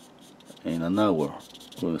in an hour.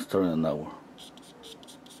 We're going to start in an hour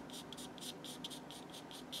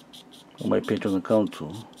on my Patreon account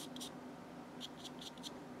too.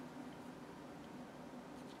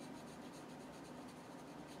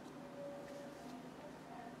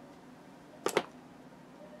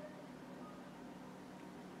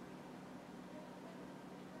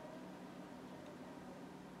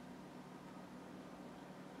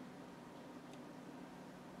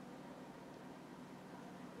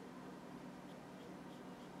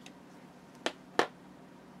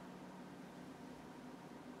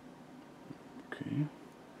 Okay.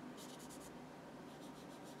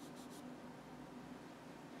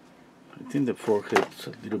 I think the forehead's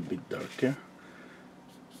a little bit darker.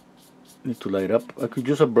 Need to light up. I could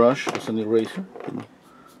use a brush as an eraser, you know,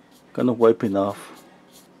 kind of wiping off.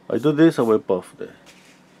 I do this, I wipe off the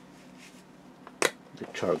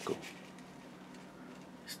charcoal.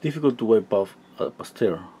 It's difficult to wipe off a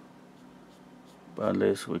pastel, but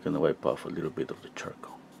unless we can wipe off a little bit of the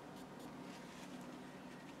charcoal.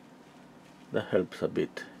 That helps a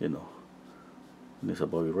bit, you know, when it's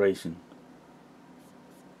about erasing.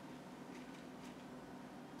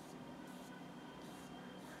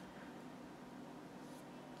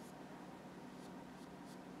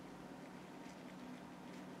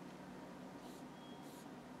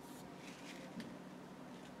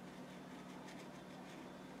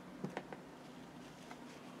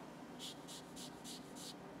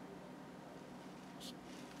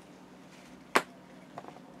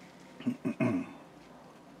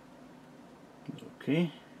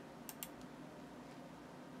 Okay.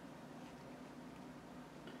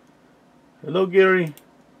 Hello, Gary.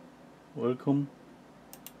 Welcome.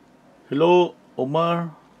 Hello,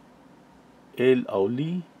 Omar. El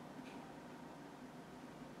Auli.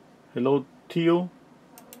 Hello, Tio.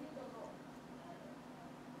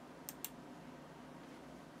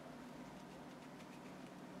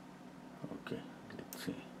 Okay, let's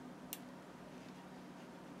see.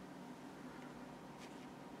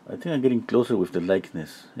 I think I'm getting closer with the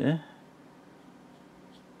likeness, yeah?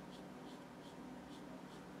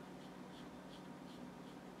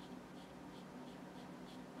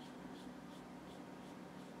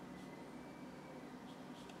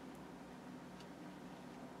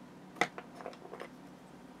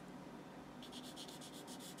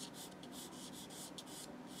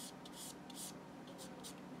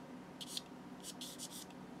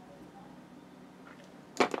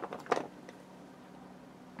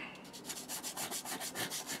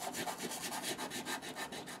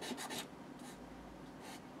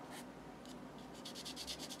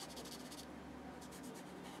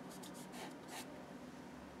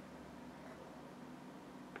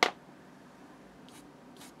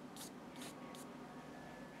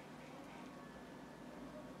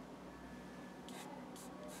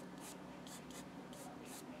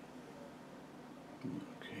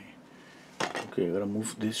 Okay, I gotta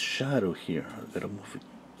move this shadow here. I gotta move it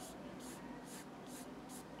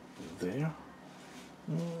there.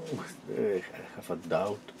 I have a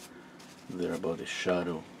doubt there about the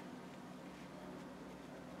shadow.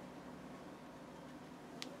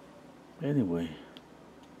 Anyway.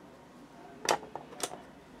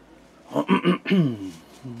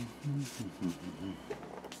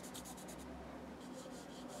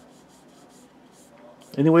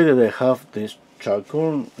 Anyway, that I have this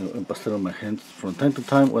charcoal and pastel on my hands, from time to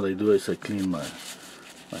time what I do is I clean my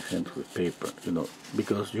hands with paper,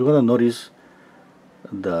 because you're gonna notice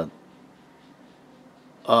that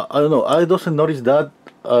I don't know, I doesn't notice that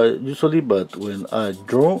usually, but when I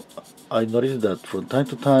draw, I notice that from time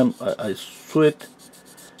to time I sweat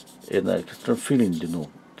and I start feeling, the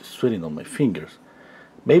sweating on my fingers.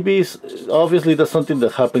 Maybe it's, obviously that's something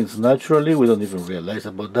that happens naturally, we don't even realize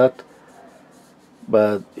about that,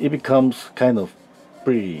 but it becomes kind of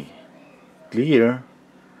pretty clear.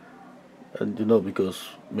 And because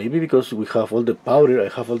maybe because we have all the powder, I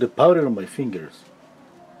have all the powder on my fingers.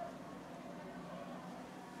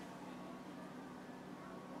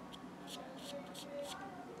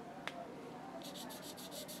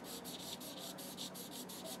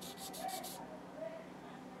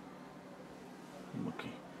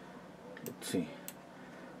 Okay, let's see.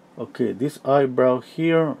 Okay, this eyebrow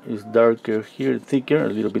here is darker here, thicker, a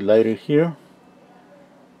little bit lighter here.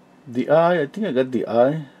 The eye, I think I got the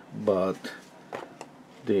eye, but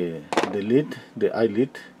the lid, the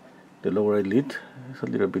eyelid, the lower eyelid is a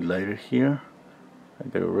little bit lighter here. I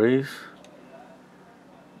gotta erase.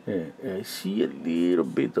 I see a little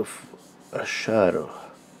bit of a shadow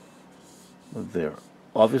there.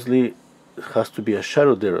 Obviously, it has to be a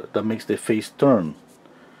shadow there that makes the face turn.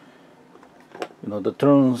 That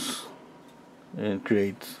turns and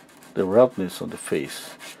creates the roughness on the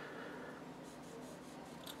face.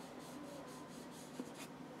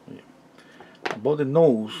 Yeah. About the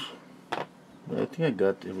nose, I think I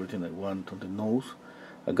got everything I want on the nose.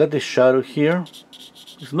 I got the shadow here.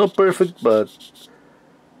 It's not perfect, but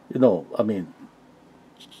I mean,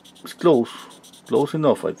 it's close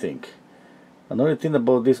enough, I think. Another thing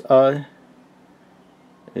about this eye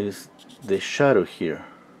is the shadow here.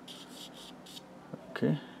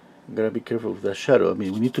 Okay, gotta be careful with that shadow. I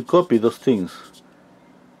mean, we need to copy those things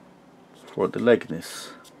for the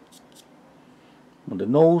likeness. On the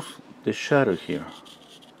nose, the shadow here.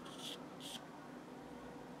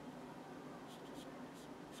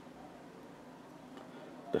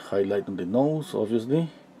 The highlight on the nose, obviously.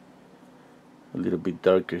 A little bit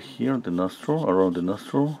darker here on the nostril, around the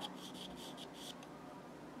nostril.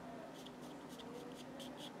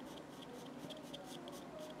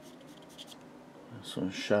 Some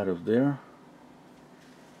shadows there.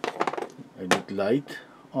 I need light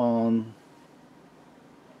on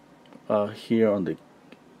here on the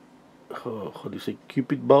how do you say,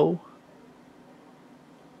 cupid bow.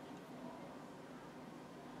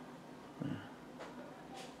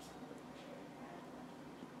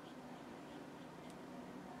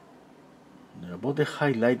 About the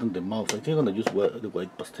highlight on the mouth, I think I'm gonna use the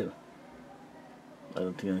white pastel. I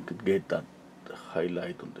don't think I could get that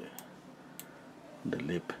highlight on the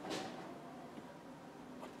lip.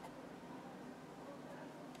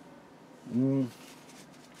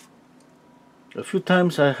 A few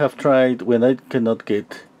times I have tried, when I cannot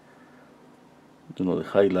get, you know, the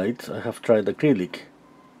highlights, I have tried acrylic,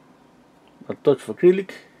 a touch of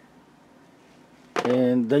acrylic,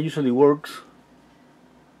 and that usually works.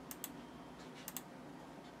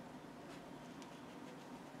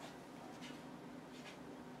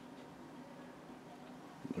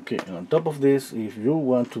 Okay, and on top of this, if you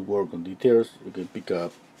want to work on details, you can pick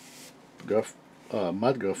up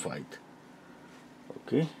matte graphite,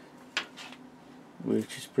 okay,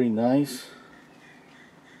 which is pretty nice.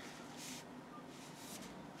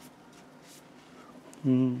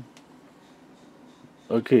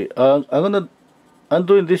 Okay, I'm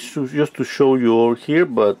doing this just to show you all here,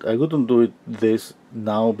 but I wouldn't do this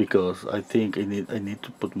now because I think I need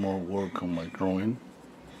to put more work on my drawing.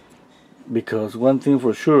 Because one thing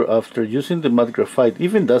for sure, after using the matte graphite,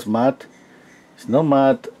 even that's matte, it's not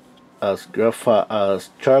matte as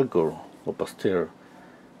charcoal or pastel.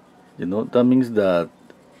 You know, that means that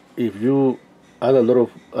if you add a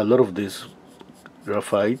lot of this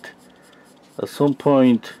graphite, at some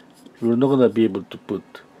point you're not gonna be able to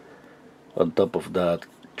put on top of that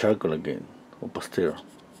charcoal again or pastel.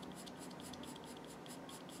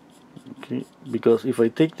 Okay, because if I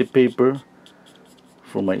take the paper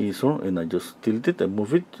from my easel and I just tilt it and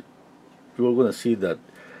move it, you're gonna see that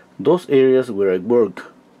those areas where I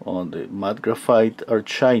work on the matte graphite are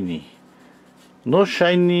shiny. Not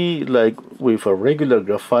shiny like with a regular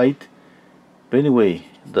graphite, but anyway,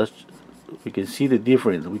 that's, we can see the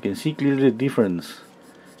difference. We can see clearly the difference,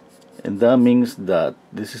 and that means that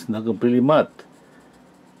this is not completely matte.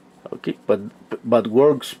 Okay, but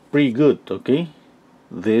works pretty good. Okay,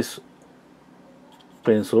 these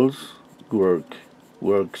pencils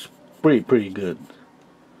works pretty good.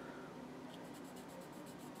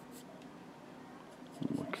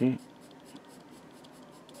 Okay,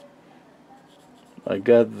 I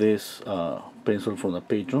got this pencil from a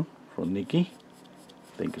patron, from Nikki.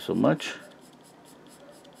 Thank you so much.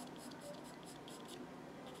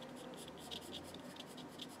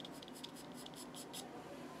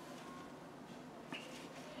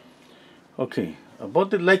 Okay, about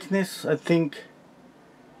the likeness, I think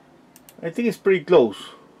it's pretty close.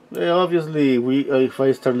 Obviously, if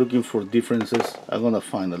I start looking for differences, I'm gonna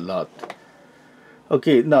find a lot.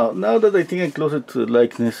 Okay, now that I think I'm closer to the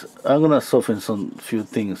likeness, I'm gonna soften some few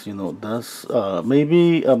things. You know, that's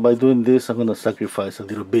maybe by doing this, I'm gonna sacrifice a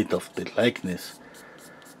little bit of the likeness.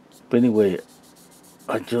 But anyway,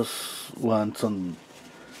 I just want some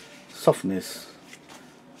softness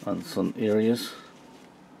on some areas.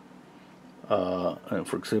 And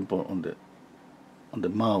for example, on the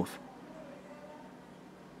mouth.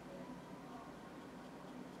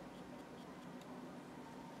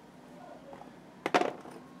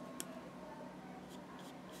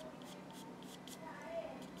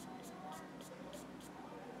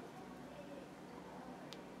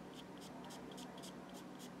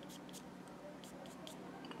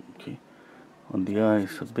 Okay, on the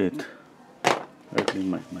eyes a bit. Directly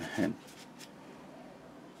my hand.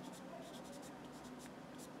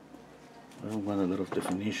 I don't want a lot of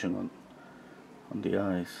definition on the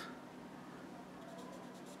eyes.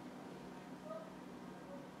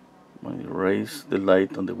 I raise the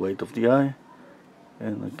light on the weight of the eye,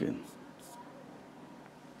 and again.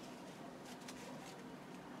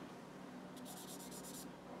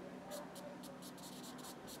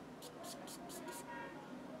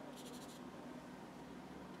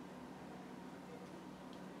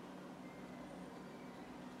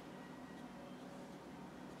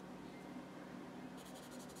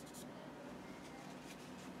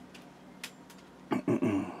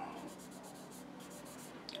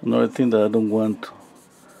 Another thing that I don't want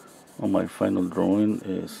on my final drawing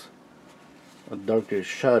is a darker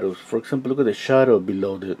shadows. For example, look at the shadow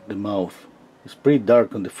below the mouth. It's pretty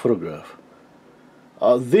dark on the photograph.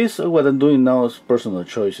 This, what I'm doing now, is personal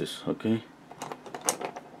choices, okay?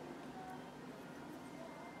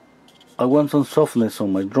 I want some softness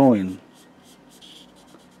on my drawing.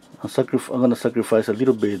 I'm gonna sacrifice a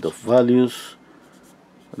little bit of values,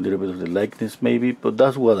 a little bit of the likeness maybe, but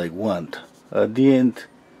that's what I want. At the end,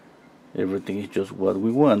 everything is just what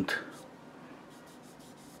we want.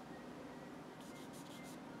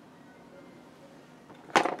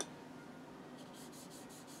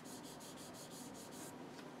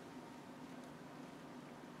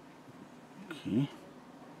 Okay.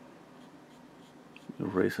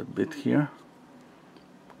 Erase a bit here,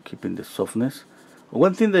 keeping the softness.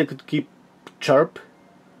 One thing that I could keep sharp,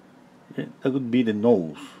 yeah, that would be the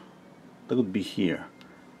nose. That would be here.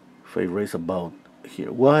 If I erase about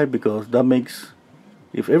here. Why? Because that makes,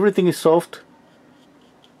 if everything is soft,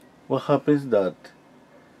 what happens that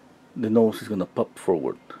the nose is gonna pop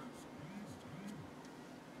forward.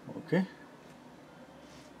 Okay.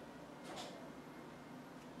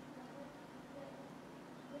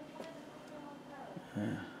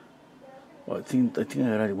 Well, I think I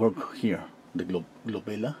already work here. The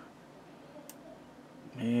globella.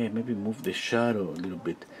 Maybe move the shadow a little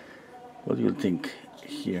bit. What do you think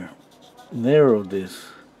here? Narrow this.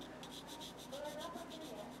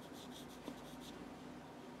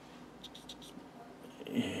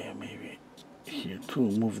 Yeah, maybe here too.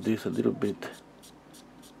 Move this a little bit.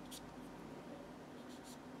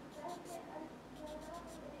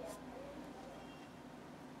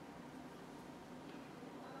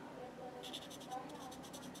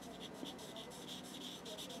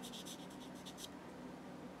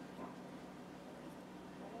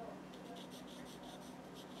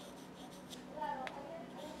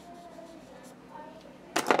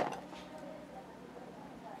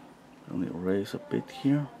 Only erase a bit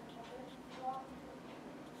here.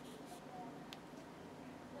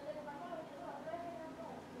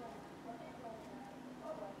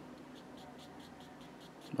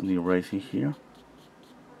 Only erasing here.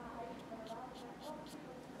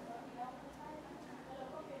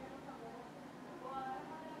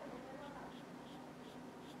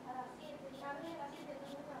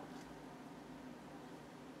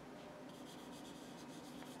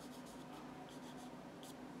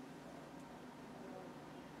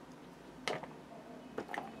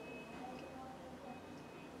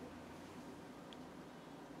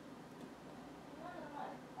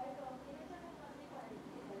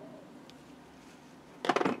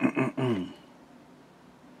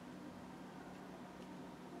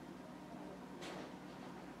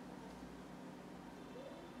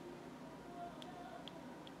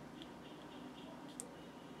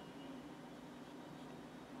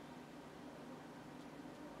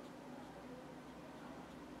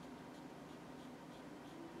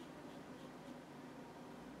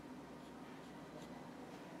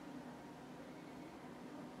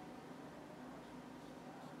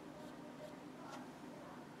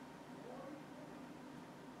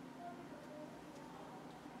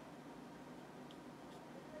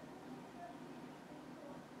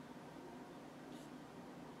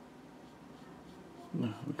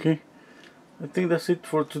 Okay, I think that's it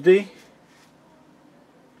for today.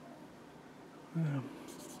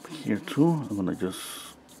 Here too, I'm gonna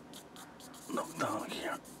just knock down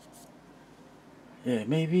here. Yeah,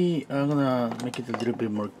 maybe I'm gonna make it a little bit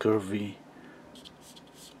more curvy.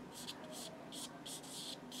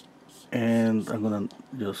 And I'm gonna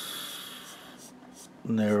just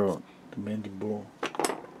narrow the mandible.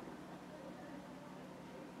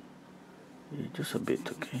 Yeah, just a bit,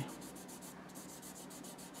 okay?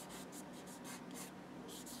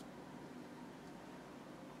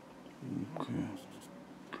 Okay.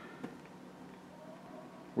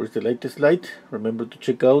 Where's the latest light? Remember to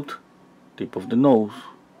check out tip of the nose,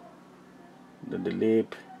 then the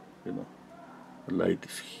lip, you know. The light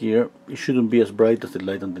is here. It shouldn't be as bright as the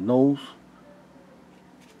light on the nose.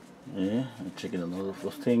 Yeah, I'm checking on all of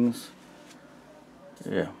those things.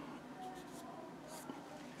 Yeah.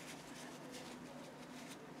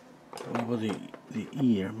 What about the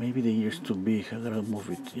ear? Maybe the ear's too big. I gotta move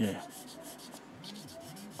it. Yeah.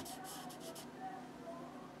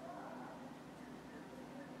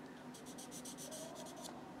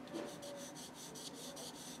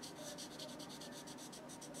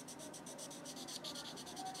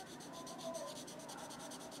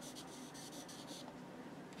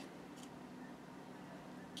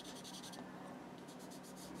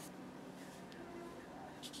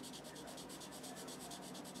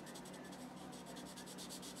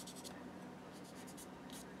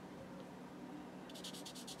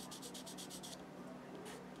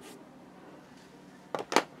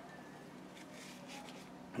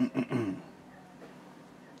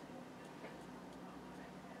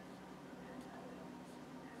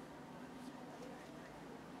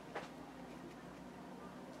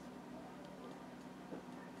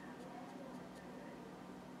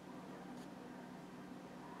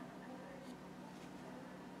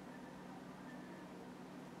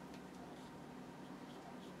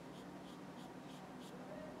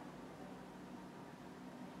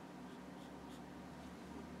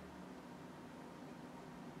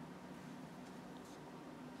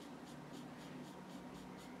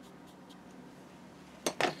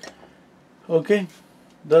 Okay,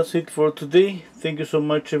 that's it for today. Thank you so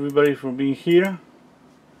much, everybody, for being here.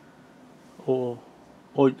 Oh,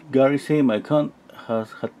 Gary saying my account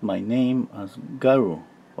has had my name as Garu.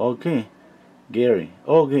 Okay, Gary.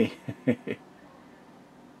 Okay.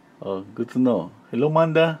 Oh, good to know. Hello,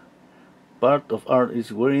 Manda. part of art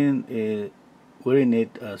is wearing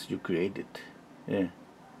it as you create it. Yeah.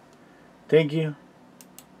 Thank you,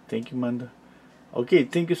 Manda. Okay,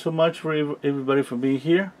 thank you so much for everybody for being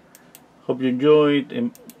here. Hope you enjoyed,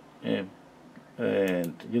 and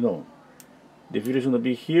you know, the video is gonna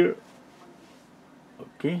be here.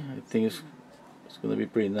 Okay, I think it's gonna be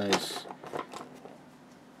pretty nice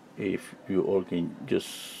if you all can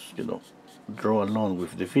just, you know, draw along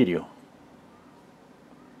with the video.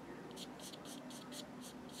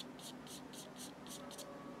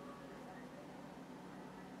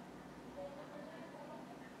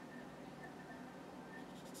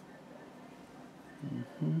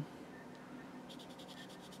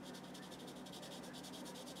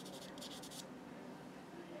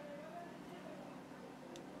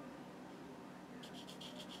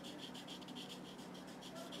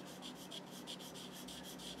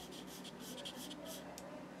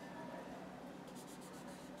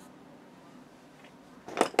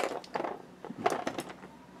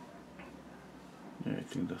 Yeah, I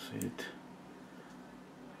think that's it.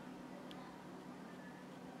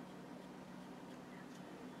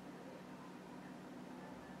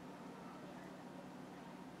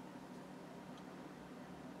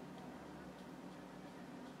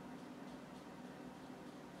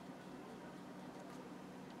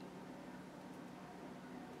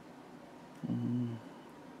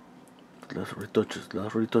 Last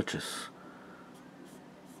retouches.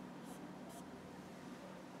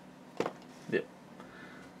 Yeah,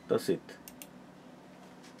 that's it.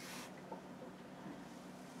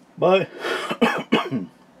 Bye.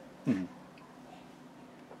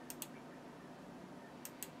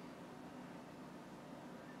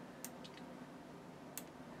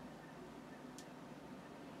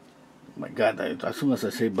 My God, as soon as I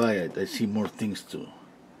say bye, I see more things to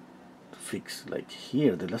fix. Like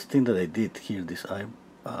here, the last thing that I did here, this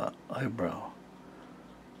eyebrow.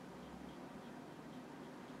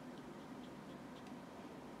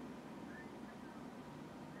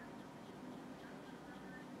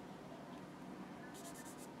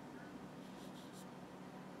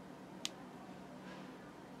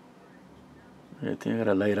 I think I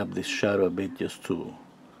gotta light up this shadow a bit just to,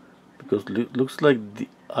 because looks like the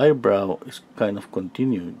eyebrow is kind of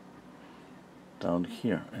continuing down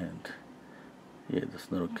here, and yeah,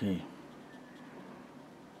 that's not okay.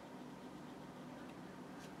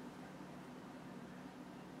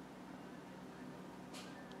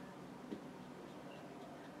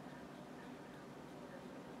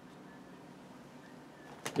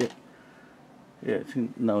 Yeah, I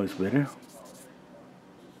think now it's better.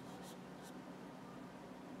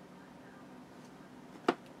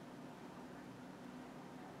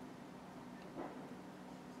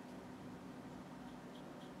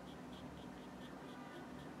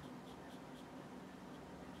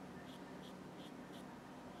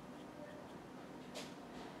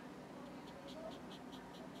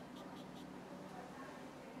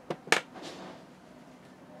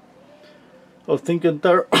 Oh, thank you,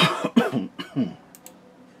 Tar.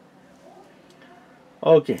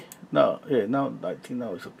 Okay, now, yeah, now I think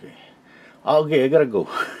now it's okay. Okay, I gotta go.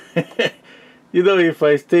 You know, if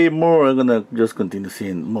I stay more, I'm gonna just continue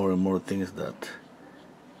seeing more and more things that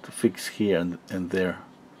to fix here and there.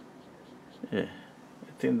 Yeah,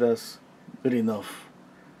 I think that's good enough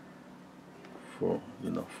for, you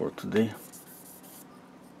know, for today.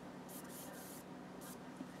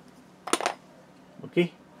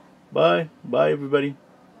 Okay, bye everybody.